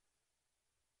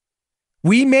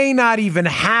 we may not even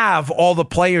have all the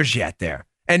players yet there.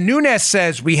 And Nunes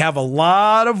says we have a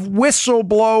lot of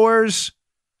whistleblowers.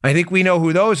 I think we know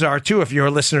who those are, too, if you're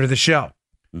a listener to the show.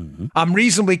 Mm-hmm. I'm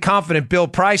reasonably confident Bill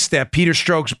Priestep, Peter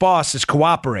Strzok's boss, is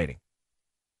cooperating.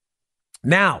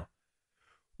 Now,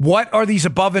 what are these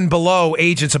above and below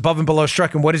agents, above and below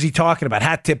Strzok, and what is he talking about?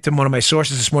 Hat tip to one of my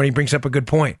sources this morning. He brings up a good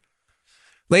point.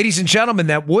 Ladies and gentlemen,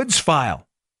 that Woods file.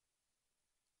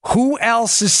 Who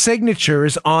else's signature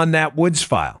is on that Woods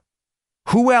file?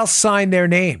 Who else signed their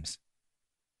names?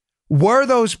 Were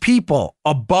those people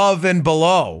above and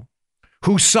below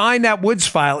who signed that Woods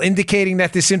file indicating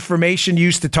that this information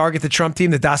used to target the Trump team,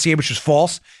 the dossier, which was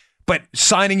false, but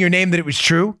signing your name that it was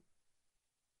true?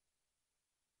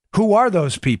 Who are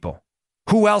those people?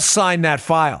 Who else signed that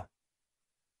file?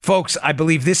 Folks, I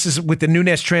believe this is with the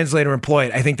Nunes translator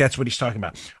employed. I think that's what he's talking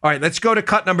about. All right, let's go to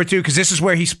cut number 2, because this is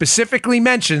where he specifically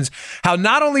mentions how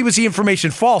not only was the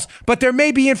information false, but there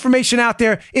may be information out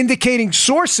there indicating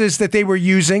sources that they were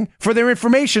using for their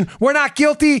information were not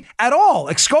guilty at all,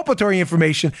 exculpatory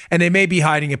information, and they may be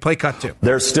hiding it. Play cut 2.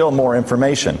 There's still more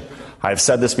information. I've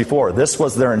said this before. This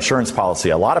was their insurance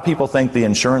policy. A lot of people think the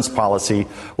insurance policy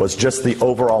was just the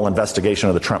overall investigation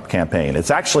of the Trump campaign. It's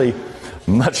actually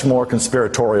much more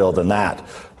conspiratorial than that.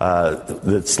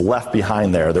 That's left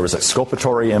behind there. There was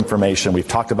exculpatory information. We've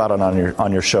talked about it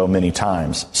on your show many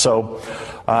times. So,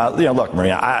 look,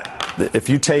 Maria, if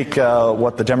you take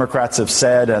what the Democrats have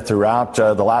said throughout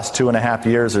the last 2.5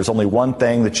 years, there's only one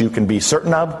thing that you can be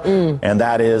certain of, and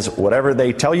that is whatever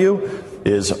they tell you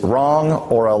is wrong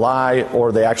or a lie,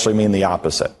 or they actually mean the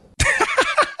opposite.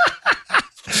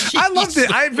 I loved it.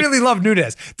 I really love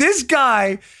Nunes. This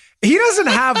guy, he doesn't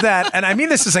have that, and I mean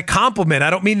this as a compliment.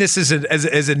 I don't mean this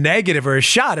as a negative or a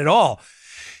shot at all.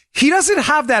 He doesn't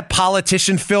have that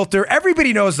politician filter.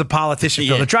 Everybody knows the politician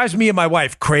filter. It drives me and my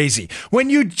wife crazy. When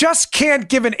you just can't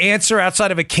give an answer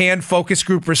outside of a canned focus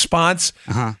group response,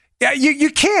 yeah,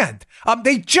 you can't.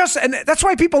 And that's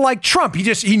why people like Trump.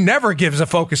 He never gives a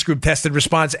focus group tested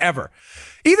response ever.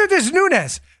 Either does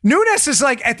Nunes. Nunes is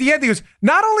like, at the end, he goes,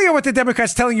 not only are what the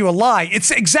Democrats telling you a lie, it's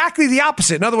exactly the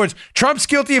opposite. In other words, Trump's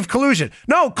guilty of collusion.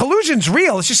 No, collusion's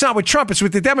real. It's just not with Trump. It's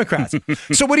with the Democrats.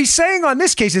 So what he's saying on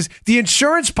this case is the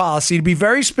insurance policy, to be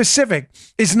very specific,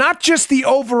 is not just the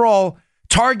overall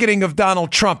targeting of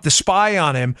Donald Trump, to spy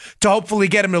on him, to hopefully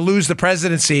get him to lose the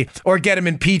presidency or get him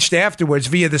impeached afterwards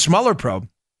via this Mueller probe.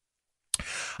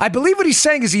 I believe what he's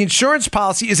saying is the insurance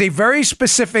policy is a very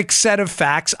specific set of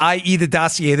facts, i.e. the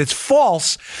dossier, that's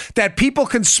false, that people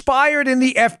conspired in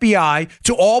the FBI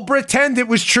to all pretend it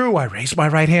was true. I raised my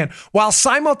right hand, while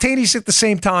simultaneously at the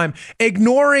same time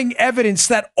ignoring evidence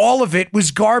that all of it was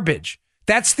garbage.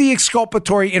 That's the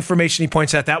exculpatory information he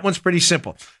points out. That one's pretty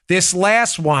simple. This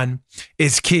last one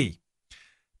is key.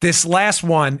 This last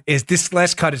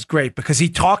cut is great because he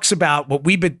talks about what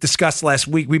we've been discussed last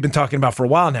week. We've been talking about for a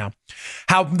while now,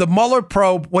 how the Mueller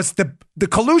probe was the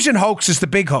collusion hoax is the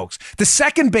big hoax. The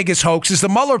second biggest hoax is the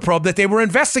Mueller probe, that they were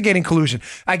investigating collusion.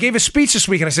 I gave a speech this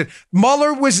week and I said,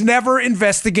 Mueller was never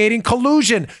investigating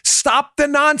collusion. Stop the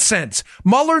nonsense.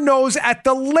 Mueller knows at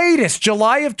the latest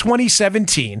July of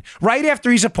 2017, right after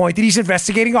he's appointed, he's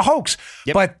investigating a hoax.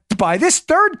 Yep. But by this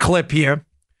third clip here,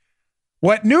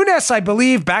 what Nunes, I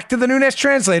believe, back to the Nunes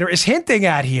translator, is hinting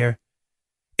at here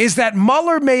is that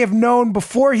Mueller may have known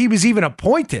before he was even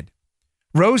appointed,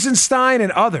 Rosenstein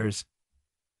and others,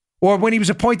 or when he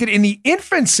was appointed in the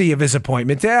infancy of his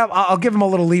appointment. I'll give him a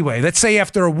little leeway. Let's say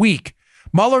after a week,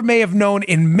 Mueller may have known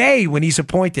in May when he's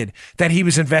appointed that he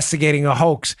was investigating a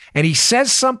hoax. And he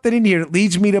says something in here that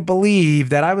leads me to believe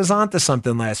that I was onto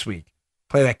something last week.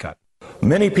 Play that cut.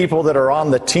 Many people that are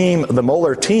on the team, the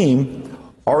Mueller team,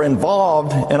 are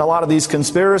involved in a lot of these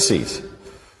conspiracies,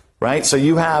 right? So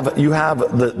you have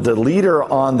the leader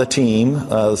on the team,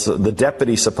 the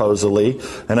deputy supposedly,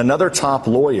 and another top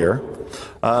lawyer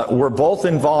were both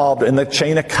involved in the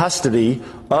chain of custody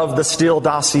of the Steele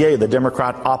dossier, the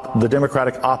Democratic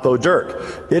Oppo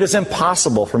Dirk. It is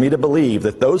impossible for me to believe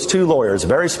that those two lawyers,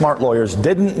 very smart lawyers,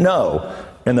 didn't know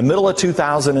in the middle of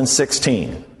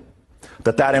 2016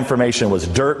 that information was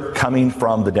dirt coming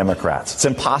from the Democrats. It's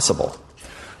impossible.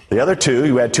 The other two,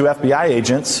 you had two FBI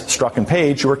agents, Strzok and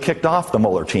Page, who were kicked off the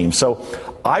Mueller team. So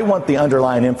I want the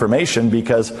underlying information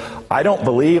because I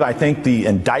think the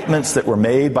indictments that were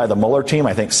made by the Mueller team,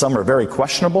 I think some are very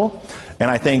questionable. And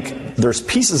I think there's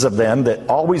pieces of them that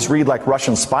always read like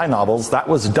Russian spy novels. That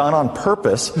was done on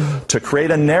purpose to create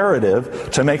a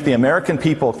narrative to make the American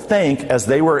people think, as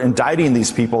they were indicting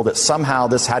these people, that somehow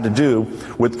this had to do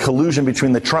with collusion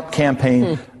between the Trump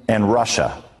campaign and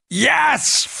Russia.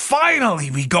 Yes,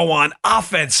 finally we go on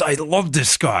offense. I love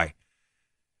this guy.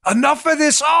 Enough of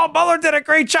this. Oh, Mueller did a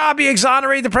great job. He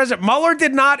exonerated the president. Mueller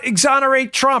did not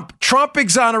exonerate Trump. Trump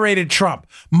exonerated Trump.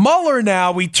 Mueller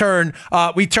now, we turn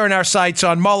our sights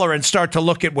on Mueller and start to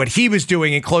look at what he was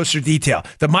doing in closer detail.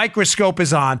 The microscope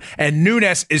is on, and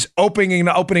Nunes is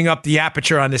opening up the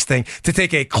aperture on this thing to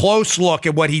take a close look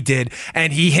at what he did,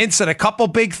 and he hints at a couple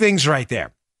big things right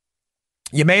there.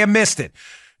 You may have missed it.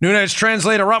 Nunes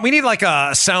translator, we need like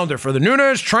a sounder for the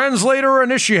Nunes translator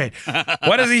initiate.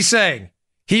 What is he saying?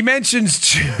 He mentions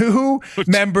two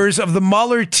members of the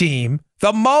Mueller team,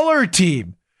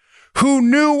 who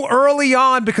knew early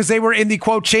on, because they were in the,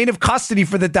 quote, chain of custody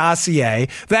for the dossier,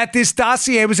 that this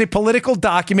dossier was a political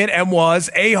document and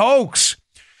was a hoax.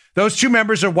 Those two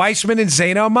members are Weissman and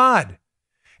Zain Ahmad.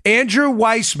 Andrew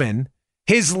Weissman,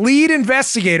 his lead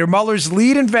investigator, Mueller's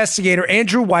lead investigator,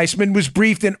 Andrew Weissman, was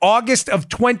briefed in August of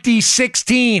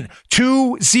 2016,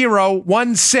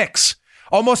 2016,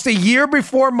 almost a year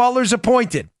before Mueller's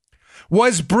appointed,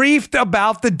 was briefed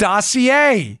about the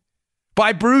dossier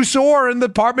by Bruce Orr in the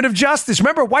Department of Justice.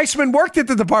 Remember, Weissman worked at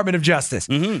the Department of Justice.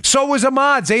 Mm-hmm. So was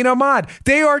Zain Ahmad.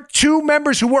 They are two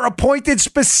members who were appointed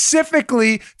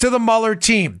specifically to the Mueller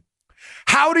team.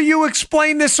 How do you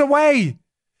explain this away?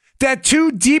 That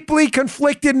two deeply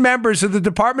conflicted members of the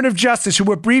Department of Justice who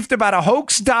were briefed about a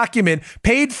hoax document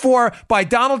paid for by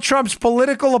Donald Trump's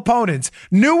political opponents,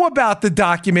 knew about the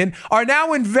document, are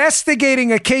now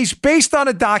investigating a case based on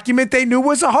a document they knew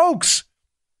was a hoax.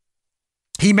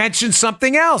 He mentioned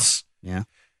something else. Yeah.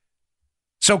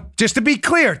 So just to be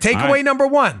clear, takeaway number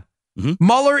one,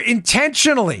 Mueller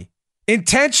intentionally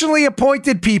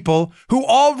appointed people who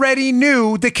already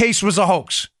knew the case was a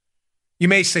hoax. You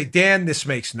may say, Dan, this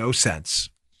makes no sense.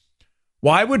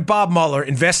 Why would Bob Mueller,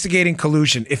 investigating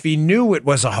collusion, if he knew it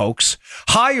was a hoax,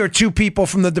 hire two people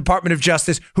from the Department of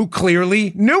Justice who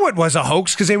clearly knew it was a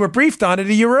hoax because they were briefed on it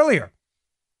a year earlier?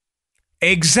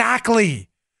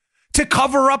 Exactly. To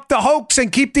cover up the hoax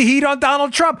and keep the heat on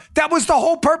Donald Trump. That was the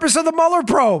whole purpose of the Mueller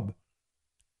probe.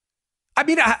 I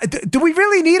mean, do we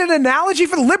really need an analogy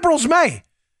for the liberals? May.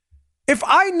 If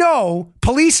I know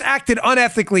police acted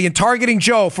unethically in targeting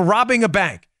Joe for robbing a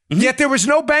bank, yet there was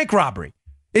no bank robbery,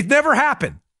 it never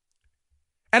happened,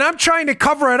 and I'm trying to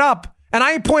cover it up, and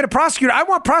I appoint a prosecutor, I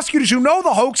want prosecutors who know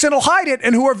the hoax and will hide it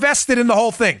and who are vested in the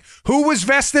whole thing. Who was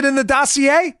vested in the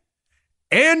dossier?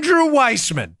 Andrew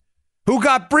Weissman, who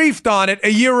got briefed on it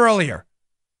a year earlier.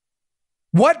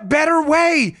 What better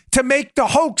way to make the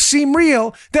hoax seem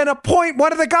real than appoint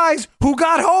one of the guys who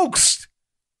got hoaxed?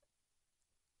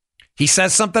 He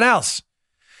says something else.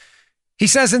 He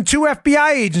says, and 2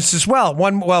 FBI agents as well.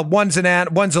 One's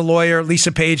a lawyer,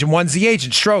 Lisa Page, and one's the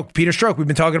agent, Peter Strzok, we've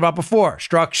been talking about before.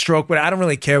 Strzok, but I don't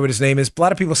really care what his name is. A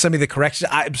lot of people send me the corrections.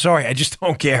 I'm sorry, I just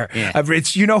don't care. Yeah.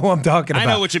 You know who I'm talking about.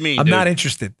 I know what you mean, I'm dude. not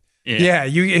interested. Yeah,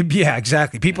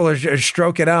 exactly. People are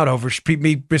stroking out over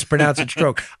me mispronouncing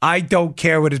Stroke. I don't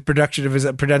care what his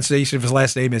pronunciation of his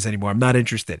last name is anymore. I'm not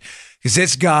interested because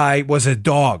this guy was a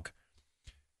dog.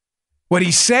 What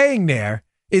he's saying there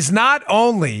is not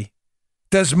only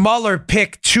does Mueller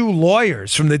pick 2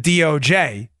 lawyers from the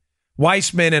DOJ,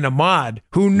 Weissman and Ahmad,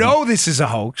 who know this is a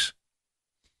hoax,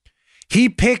 he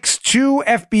picks 2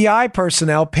 FBI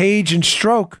personnel, Page and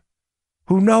Strzok,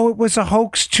 who know it was a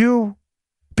hoax too,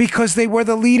 because they were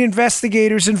the lead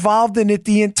investigators involved in it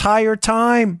the entire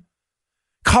time,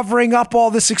 covering up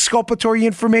all this exculpatory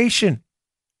information.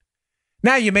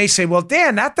 Now you may say, well,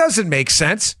 Dan, that doesn't make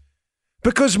sense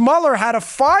because Mueller had to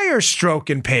fire Strzok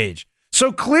and Page.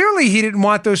 So clearly he didn't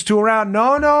want those 2 around.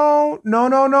 No.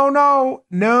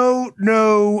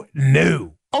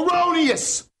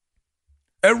 Erroneous.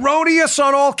 Erroneous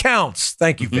on all counts.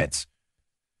 Thank you, Vince.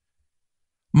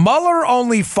 Mueller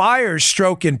only fires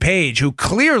Strzok and Page, who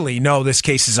clearly know this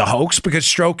case is a hoax because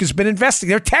Strzok has been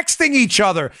investigating. They're texting each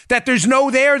other that there's no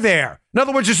there. In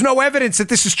other words, there's no evidence that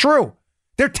this is true.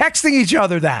 They're texting each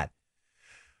other that.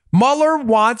 Mueller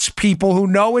wants people who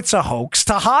know it's a hoax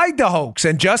to hide the hoax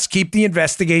and just keep the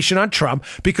investigation on Trump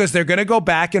because they're going to go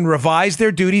back and revise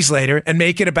their duties later and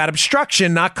make it about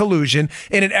obstruction, not collusion,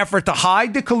 in an effort to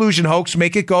hide the collusion hoax,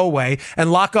 make it go away,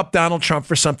 and lock up Donald Trump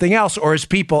for something else or his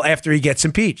people after he gets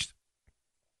impeached.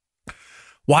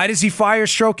 Why does he fire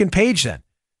Strzok and Page then?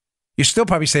 You're still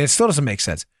probably saying it still doesn't make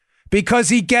sense. Because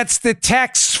he gets the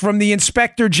texts from the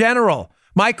Inspector General,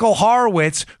 Michael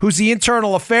Horowitz, who's the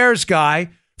internal affairs guy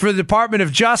for the Department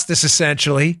of Justice,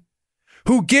 essentially,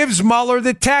 who gives Mueller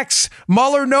the text.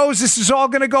 Mueller knows this is all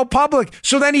going to go public,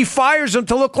 so then he fires him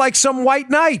to look like some white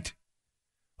knight.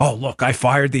 Oh, look, I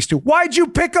fired these 2. Why'd you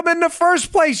pick them in the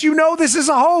first place? You know this is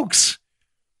a hoax.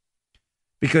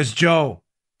 Because, Joe,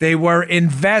 they were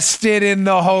invested in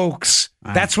the hoax.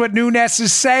 That's what Nunes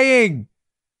is saying.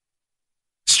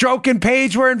 Strzok and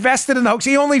Page were invested in the hoax.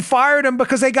 He only fired them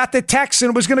because they got the text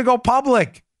and it was going to go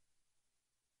public.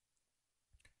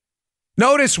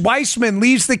 Notice Weissman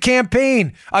leaves the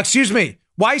campaign.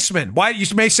 Weissman. Why? You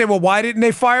may say, well, why didn't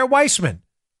they fire Weissman?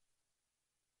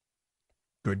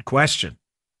 Good question.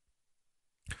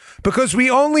 Because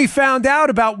we only found out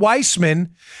about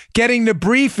Weissman getting the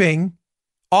briefing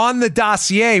on the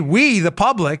dossier. We, the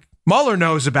public, Mueller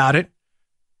knows about it,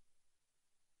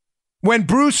 when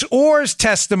Bruce Orr's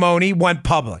testimony went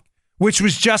public, which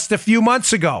was just a few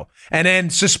months ago. And then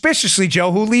suspiciously,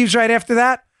 Joe, who leaves right after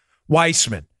that?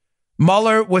 Weissman.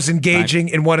 Mueller was engaging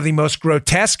in one of the most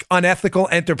grotesque, unethical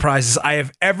enterprises I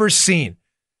have ever seen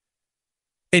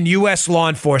in U.S. law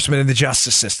enforcement and the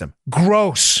justice system.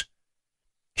 Gross.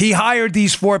 He hired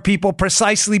these 4 people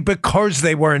precisely because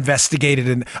they were invested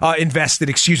in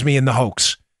the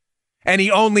hoax. And he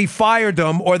only fired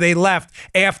them or they left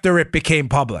after it became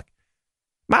public.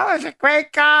 Mueller's a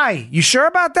great guy. You sure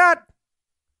about that?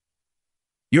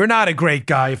 You're not a great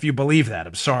guy if you believe that.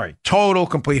 I'm sorry. Total,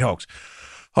 complete hoax.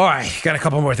 All right, got a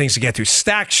couple more things to get to.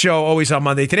 Stack Show, always on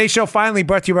Monday. Today's show finally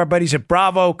brought to you by our buddies at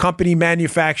Bravo Company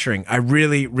Manufacturing. I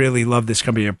really, really love this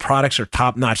company. Their products are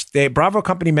top-notch. Bravo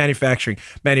Company Manufacturing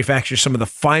manufactures some of the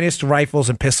finest rifles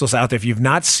and pistols out there. If you've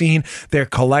not seen their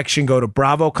collection, go to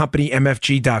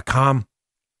BravoCompanyMFG.com.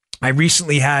 I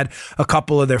recently had a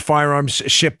couple of their firearms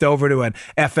shipped over to an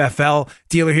FFL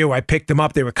dealer here where I picked them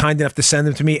up. They were kind enough to send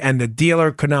them to me, and the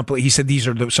dealer could not believe. He said, these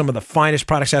are some of the finest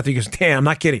products out there. He goes, damn, I'm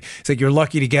not kidding. It's like, you're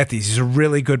lucky to get these. These are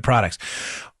really good products.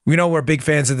 We know we're big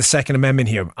fans of the Second Amendment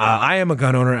here. I am a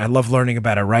gun owner. I love learning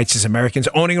about our rights as Americans.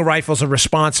 Owning a rifle is a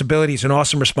responsibility. It's an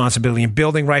awesome responsibility, and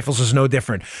building rifles is no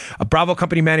different. Bravo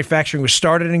Company Manufacturing was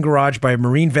started in a garage by a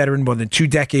Marine veteran more than 2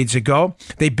 decades ago.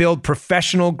 They build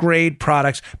professional-grade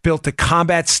products built to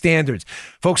combat standards.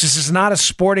 Folks, this is not a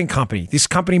sporting company. This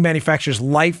company manufactures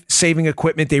life-saving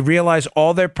equipment. They realize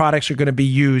all their products are going to be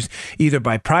used either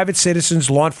by private citizens,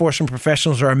 law enforcement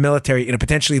professionals, or our military in a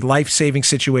potentially life-saving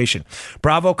situation.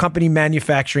 Bravo Company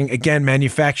Manufacturing, again,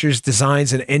 manufactures,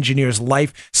 designs, and engineers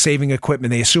life-saving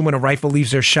equipment. They assume when a rifle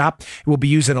leaves their shop, it will be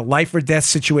used in a life or death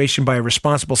situation by a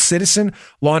responsible citizen,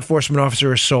 law enforcement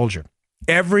officer, or soldier.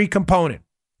 Every component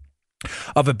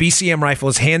of a BCM rifle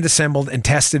is hand-assembled and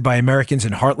tested by Americans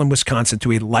in Heartland, Wisconsin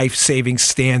to a life-saving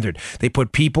standard. They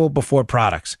put people before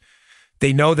products.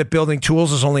 They know that building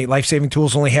tools is only life-saving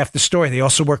tools, only half the story. They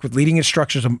also work with leading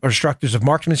instructors of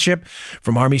marksmanship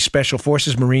from Army Special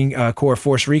Forces, Marine Corps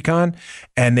Force Recon,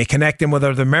 and they connect them with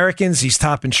other Americans. These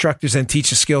top instructors then teach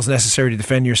the skills necessary to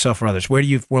defend yourself or others. Where do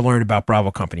you learn about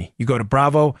Bravo Company? You go to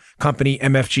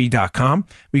BravoCompanyMFG.com,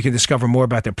 where you can discover more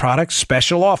about their products,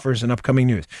 special offers, and upcoming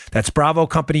news. That's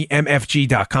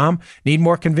BravoCompanyMFG.com. Need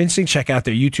more convincing? Check out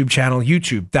their YouTube channel,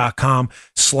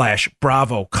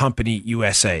 YouTube.com/Bravo Company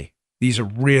USA. These are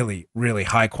really, really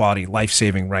high-quality,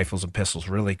 life-saving rifles and pistols.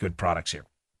 Really good products here.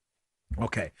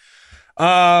 Okay.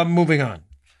 Moving on.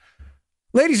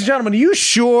 Ladies and gentlemen, are you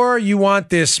sure you want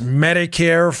this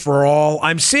Medicare for all?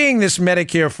 I'm seeing this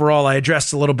Medicare for all. I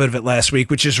addressed a little bit of it last week,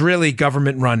 which is really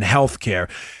government-run health care.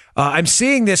 I'm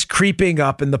seeing this creeping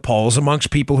up in the polls amongst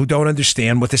people who don't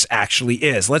understand what this actually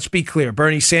is. Let's be clear.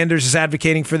 Bernie Sanders is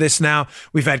advocating for this now.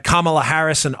 We've had Kamala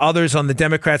Harris and others on the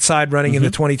Democrat side running in the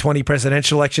 2020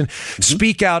 presidential election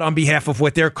speak out on behalf of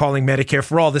what they're calling Medicare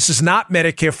for all. This is not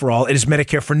Medicare for all. It is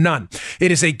Medicare for none.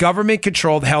 It is a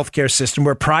government-controlled healthcare system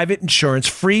where private insurance,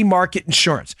 free market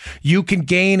insurance, you can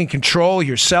gain and control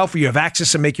yourself, or you have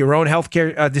access to make your own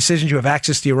healthcare decisions. You have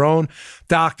access to your own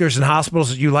doctors and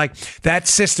hospitals that you like. That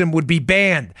system would be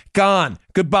banned, gone,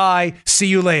 goodbye, see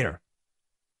you later.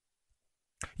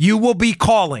 You will be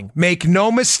calling, make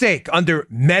no mistake, under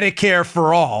Medicare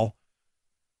for all,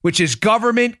 which is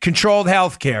government-controlled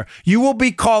health care. You will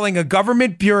be calling a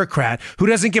government bureaucrat who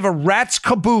doesn't give a rat's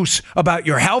caboose about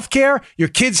your health care, your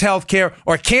kids' health care,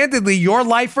 or candidly, your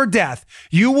life or death.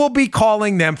 You will be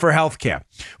calling them for health care.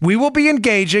 We will be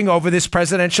engaging over this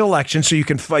presidential election, so you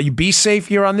can you be safe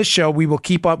here on this show. We will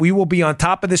keep up. We will be on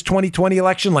top of this 2020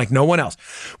 election like no one else.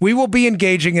 We will be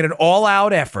engaging in an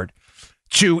all-out effort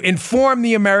to inform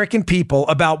the American people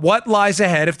about what lies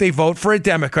ahead if they vote for a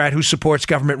Democrat who supports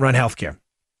government-run health care.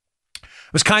 I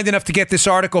was kind enough to get this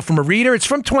article from a reader. It's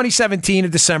from 2017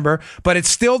 of December, but it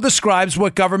still describes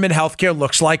what government healthcare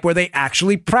looks like where they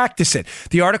actually practice it.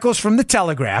 The article is from The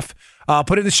Telegraph. I'll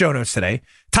put it in the show notes today.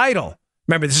 Title,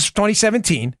 remember, this is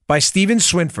 2017, by Stephen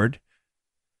Swinford.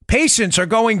 Patients are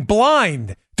going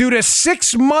blind due to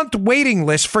 6-month waiting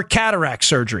list for cataract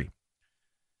surgery.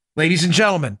 Ladies and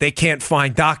gentlemen, they can't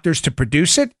find doctors to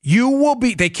produce it.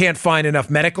 They can't find enough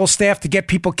medical staff to get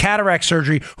people cataract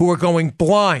surgery who are going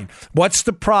blind. What's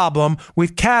the problem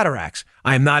with cataracts?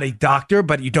 I am not a doctor,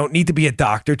 but you don't need to be a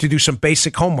doctor to do some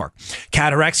basic homework.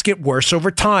 Cataracts get worse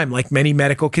over time, like many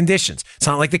medical conditions. It's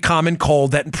not like the common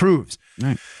cold that improves.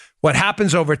 Right. What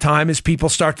happens over time is people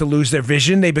start to lose their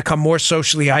vision. They become more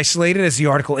socially isolated. As the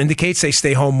article indicates, they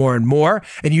stay home more and more.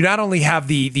 And you not only have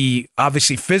the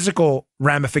obviously physical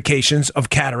ramifications of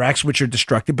cataracts, which are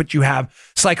destructive, but you have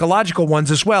psychological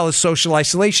ones as well, as social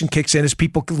isolation kicks in as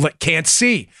people can't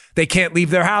see. They can't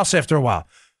leave their house after a while.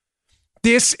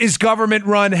 This is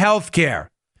government-run healthcare.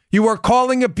 You are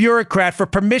calling a bureaucrat for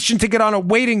permission to get on a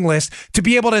waiting list to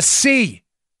be able to see.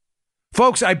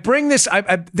 Folks, I bring this,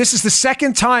 this is the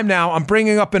second time now I'm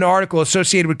bringing up an article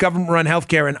associated with government-run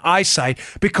healthcare and eyesight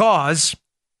because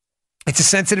it's a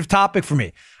sensitive topic for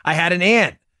me. I had an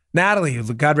aunt, Natalie,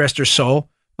 God rest her soul,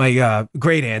 my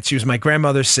great aunt. She was my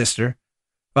grandmother's sister.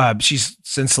 She's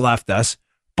since left us,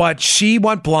 but she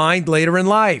went blind later in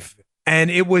life. And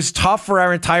it was tough for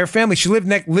our entire family. She lived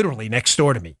literally next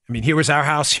door to me. I mean, here was our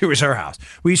house, here was her house.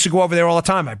 We used to go over there all the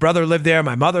time. My brother lived there.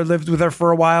 My mother lived with her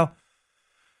for a while.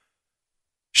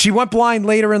 She went blind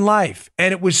later in life,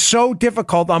 and it was so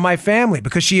difficult on my family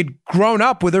because she had grown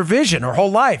up with her vision her whole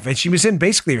life, and she was in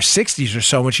basically her 60s or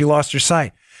so when she lost her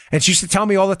sight. And she used to tell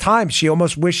me all the time she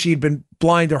almost wished she had been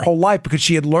blind her whole life because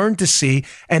she had learned to see,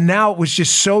 and now it was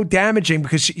just so damaging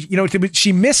because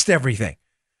she missed everything.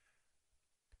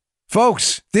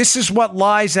 Folks, this is what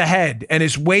lies ahead and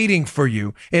is waiting for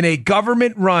you in a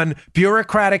government-run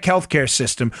bureaucratic healthcare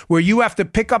system where you have to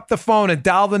pick up the phone and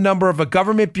dial the number of a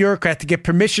government bureaucrat to get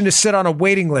permission to sit on a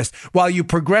waiting list while you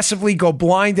progressively go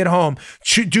blind at home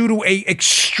due to an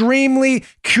extremely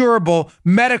curable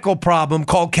medical problem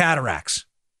called cataracts.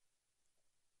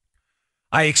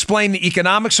 I explained the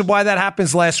economics of why that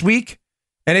happens last week,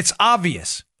 and it's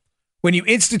obvious. When you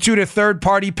institute a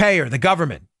third-party payer, the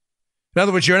government, in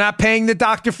other words, you're not paying the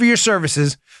doctor for your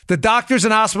services. The doctors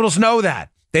and hospitals know that.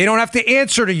 They don't have to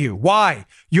answer to you. Why?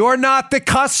 You're not the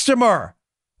customer.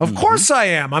 Of course I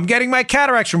am. I'm getting my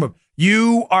cataracts removed.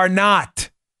 You are not.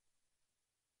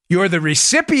 You're the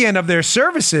recipient of their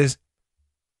services.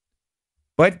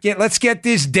 But let's get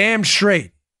this damn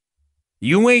straight.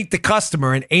 You ain't the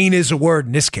customer, and ain't is a word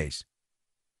in this case.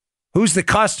 Who's the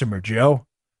customer, Joe?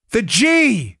 The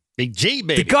G. Big G,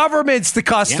 baby. The government's the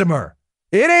customer. Yep.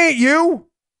 It ain't you.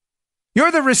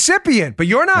 You're the recipient, but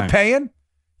you're not paying.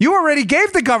 You already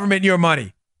gave the government your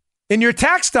money in your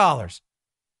tax dollars.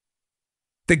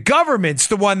 The government's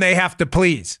the one they have to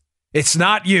please. It's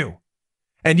not you.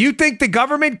 And you think the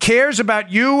government cares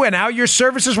about you and how your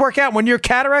services work out when your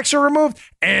cataracts are removed?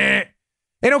 They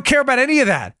don't care about any of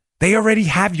that. They already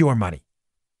have your money.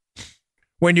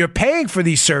 When you're paying for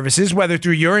these services, whether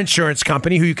through your insurance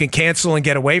company, who you can cancel and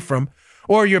get away from,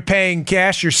 or you're paying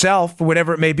cash yourself, or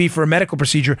whatever it may be for a medical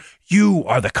procedure, you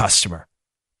are the customer.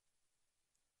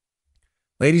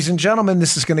 Ladies and gentlemen,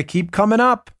 this is going to keep coming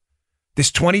up. This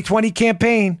 2020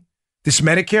 campaign, this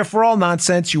Medicare for All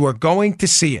nonsense, you are going to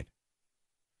see it.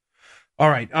 All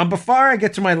right. Before I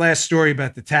get to my last story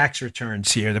about the tax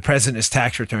returns here, the president's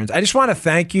tax returns, I just want to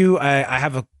thank you. I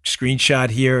have a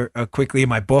screenshot here quickly in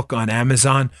my book on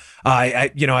Amazon. I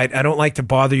don't like to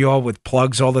bother you all with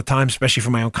plugs all the time, especially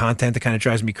for my own content. It kind of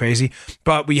drives me crazy.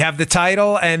 But we have the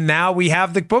title, and now we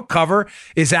have the book cover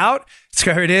is out.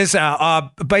 So here it is.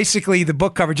 Basically, the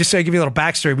book cover, just so I give you a little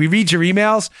backstory. We read your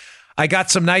emails. I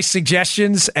got some nice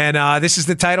suggestions, and this is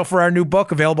the title for our new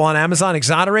book, available on Amazon,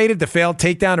 Exonerated, The Failed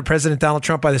Takedown of President Donald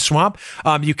Trump by the Swamp.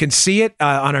 You can see it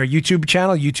on our YouTube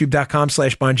channel,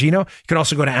 youtube.com/Bongino. You can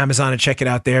also go to Amazon and check it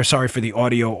out there. Sorry for the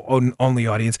audio-only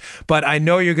audience, but I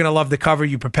know you're going to love the cover.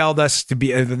 You propelled us to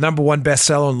be the #1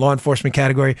 bestseller in law enforcement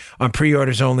category on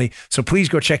pre-orders only, so please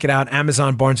go check it out.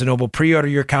 Amazon, Barnes & Noble. Pre-order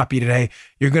your copy today.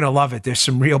 You're going to love it. There's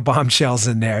some real bombshells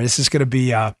in there. This is going to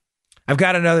be... I've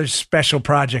got another special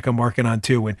project I'm working on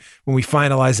too. When we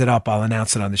finalize it up, I'll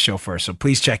announce it on the show first. So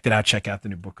please check it out. Check out the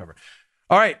new book cover.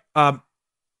 All right.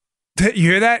 You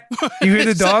hear that? You hear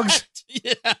the dogs?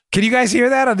 Yeah. Can you guys hear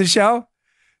that on the show?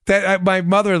 That my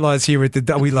mother-in-law's here with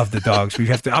the. We love the dogs. We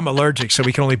have to. I'm allergic, so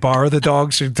we can only borrow the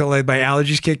dogs until my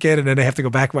allergies kick in, and then I have to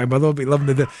go back. My mother will be loving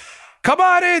the. Come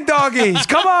on in, doggies.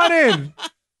 Come on in.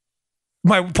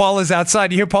 My Paula's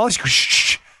outside. You hear Paula? She goes,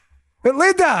 shh.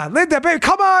 Linda, baby,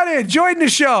 come on in. Join the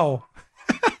show.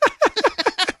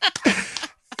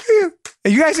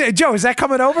 You guys, Joe, is that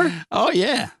coming over? Oh,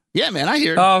 yeah. Yeah, man, I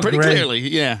hear it pretty clearly.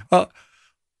 Yeah. All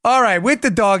right, with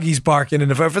the doggies barking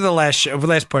for the last show, for the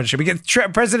last part of the show, we get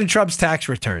President Trump's tax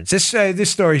returns. This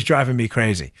story is driving me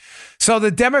crazy. So the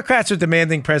Democrats are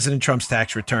demanding President Trump's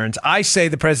tax returns. I say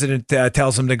the president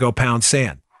tells them to go pound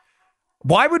sand.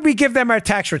 Why would we give them our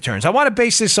tax returns? I want to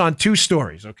base this on two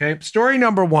stories, okay? Story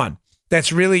number one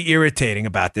that's really irritating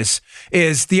about this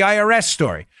is the IRS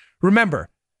story. Remember,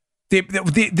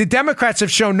 the Democrats have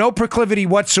shown no proclivity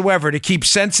whatsoever to keep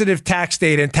sensitive tax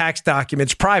data and tax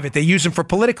documents private. They use them for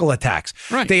political attacks.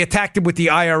 Right. They attacked them with the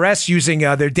IRS using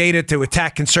their data to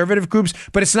attack conservative groups.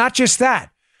 But it's not just that.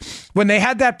 When they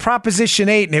had that Proposition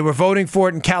 8 and they were voting for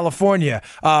it in California,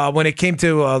 when it came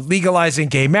to legalizing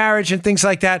gay marriage and things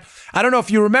like that, I don't know if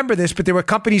you remember this, but there were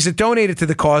companies that donated to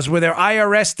the cause where their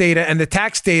IRS data and the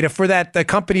tax data for the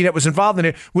company that was involved in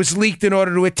it was leaked in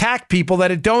order to attack people that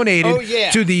had donated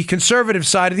to the conservative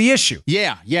side of the issue.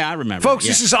 Yeah, I remember. Folks,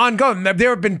 this is ongoing.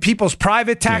 There have been people's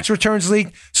private tax returns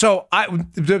leaked. So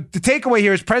the takeaway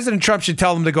here is President Trump should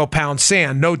tell them to go pound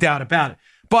sand, no doubt about it.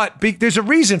 But there's a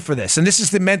reason for this, and this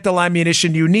is the mental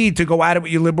ammunition you need to go at it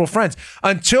with your liberal friends.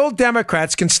 Until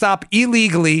Democrats can stop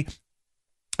illegally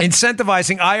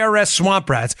incentivizing IRS swamp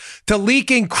rats to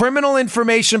leaking criminal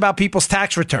information about people's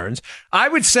tax returns, I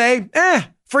would say,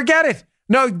 forget it.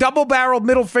 No, double-barreled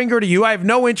middle finger to you. I have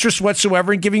no interest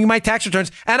whatsoever in giving you my tax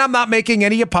returns, and I'm not making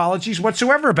any apologies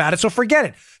whatsoever about it, so forget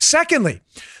it. Secondly,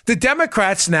 the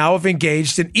Democrats now have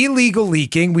engaged in illegal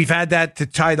leaking. We've had that to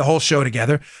tie the whole show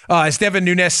together. As Devin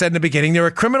Nunes said in the beginning, there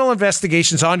are criminal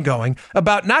investigations ongoing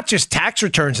about not just tax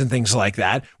returns and things like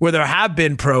that, where there have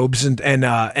been probes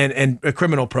and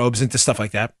criminal probes into stuff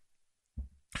like that.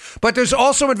 But there's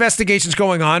also investigations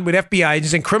going on with FBI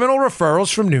agents and criminal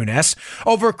referrals from Nunes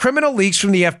over criminal leaks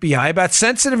from the FBI about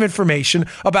sensitive information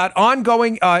about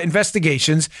ongoing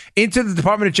investigations into the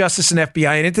Department of Justice and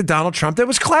FBI and into Donald Trump that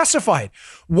was classified.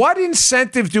 What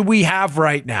incentive do we have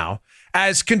right now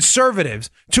as conservatives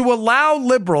to allow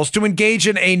liberals to engage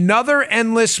in another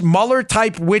endless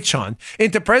Mueller-type witch hunt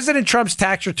into President Trump's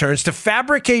tax returns to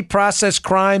fabricate process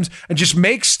crimes and just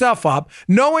make stuff up,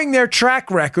 knowing their track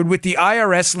record with the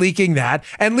IRS leaking that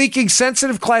and leaking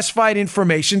sensitive classified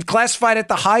information, classified at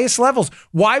the highest levels?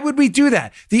 Why would we do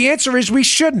that? The answer is we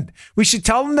shouldn't. We should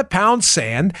tell them to pound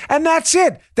sand, and that's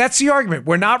it. That's the argument.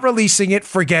 We're not releasing it.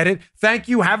 Forget it. Thank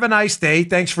you. Have a nice day.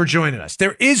 Thanks for joining us.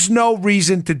 There is no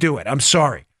reason to do it. I'm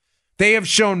sorry. They have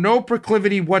shown no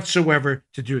proclivity whatsoever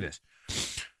to do this.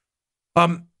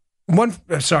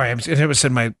 Sorry, it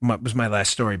was my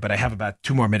last story, but I have about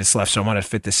 2 more minutes left, so I want to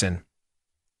fit this in.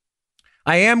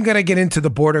 I am going to get into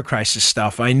the border crisis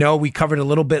stuff. I know we covered a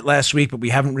little bit last week, but we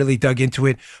haven't really dug into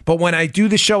it. But when I do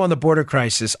the show on the border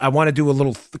crisis, I want to do a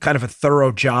little kind of a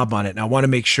thorough job on it. And I want to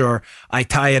make sure I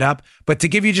tie it up. But to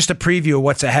give you just a preview of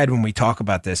what's ahead when we talk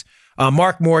about this,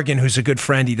 Mark Morgan, who's a good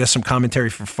friend, he does some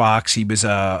commentary for Fox. He was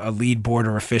a lead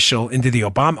border official under the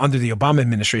Obama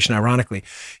administration, ironically.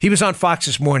 He was on Fox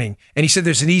this morning, and he said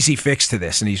there's an easy fix to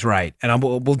this, and he's right. And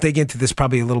we'll dig into this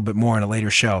probably a little bit more in a later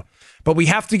show. But we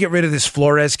have to get rid of this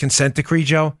Flores consent decree,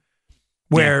 Joe,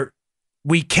 where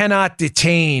we cannot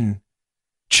detain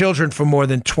children for more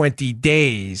than 20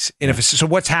 days. And so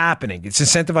what's happening? It's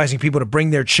incentivizing people to bring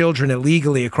their children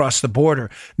illegally across the border,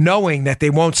 knowing that they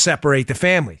won't separate the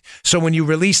family. So when you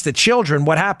release the children,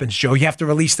 what happens, Joe? You have to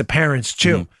release the parents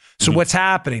too. Mm-hmm. So what's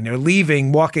happening? They're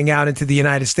leaving, walking out into the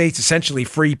United States, essentially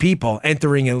free people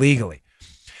entering illegally.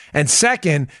 And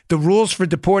second, the rules for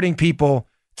deporting people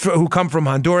who come from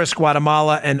Honduras,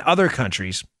 Guatemala, and other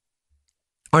countries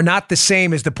are not the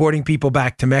same as deporting people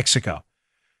back to Mexico.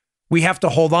 We have to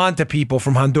hold on to people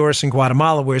from Honduras and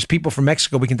Guatemala, whereas people from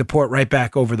Mexico, we can deport right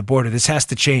back over the border. This has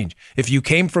to change. If you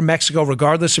came from Mexico,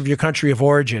 regardless of your country of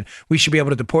origin, we should be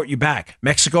able to deport you back.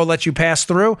 Mexico lets you pass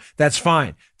through, that's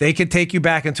fine. They can take you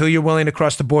back until you're willing to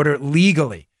cross the border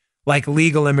legally, like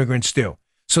legal immigrants do.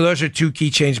 So those are two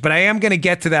key changes. But I am going to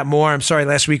get to that more. I'm sorry,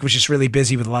 last week was just really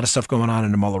busy with a lot of stuff going on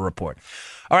in the Mueller report.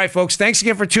 All right, folks, thanks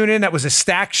again for tuning in. That was a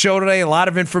stacked show today, a lot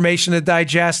of information to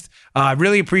digest. I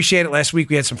really appreciate it. Last week,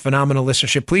 we had some phenomenal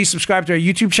listenership. Please subscribe to our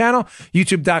YouTube channel,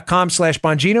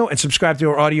 youtube.com/Bongino, and subscribe to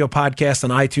our audio podcast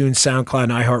on iTunes, SoundCloud,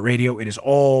 and iHeartRadio. It is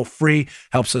all free,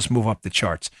 helps us move up the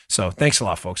charts. So thanks a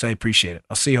lot, folks. I appreciate it.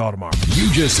 I'll see you all tomorrow.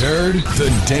 You just heard The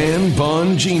Dan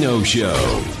Bongino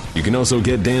Show. You can also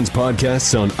get Dan's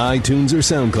podcasts on iTunes or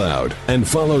SoundCloud. And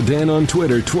follow Dan on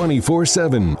Twitter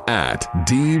 24/7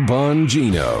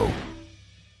 @DBongino.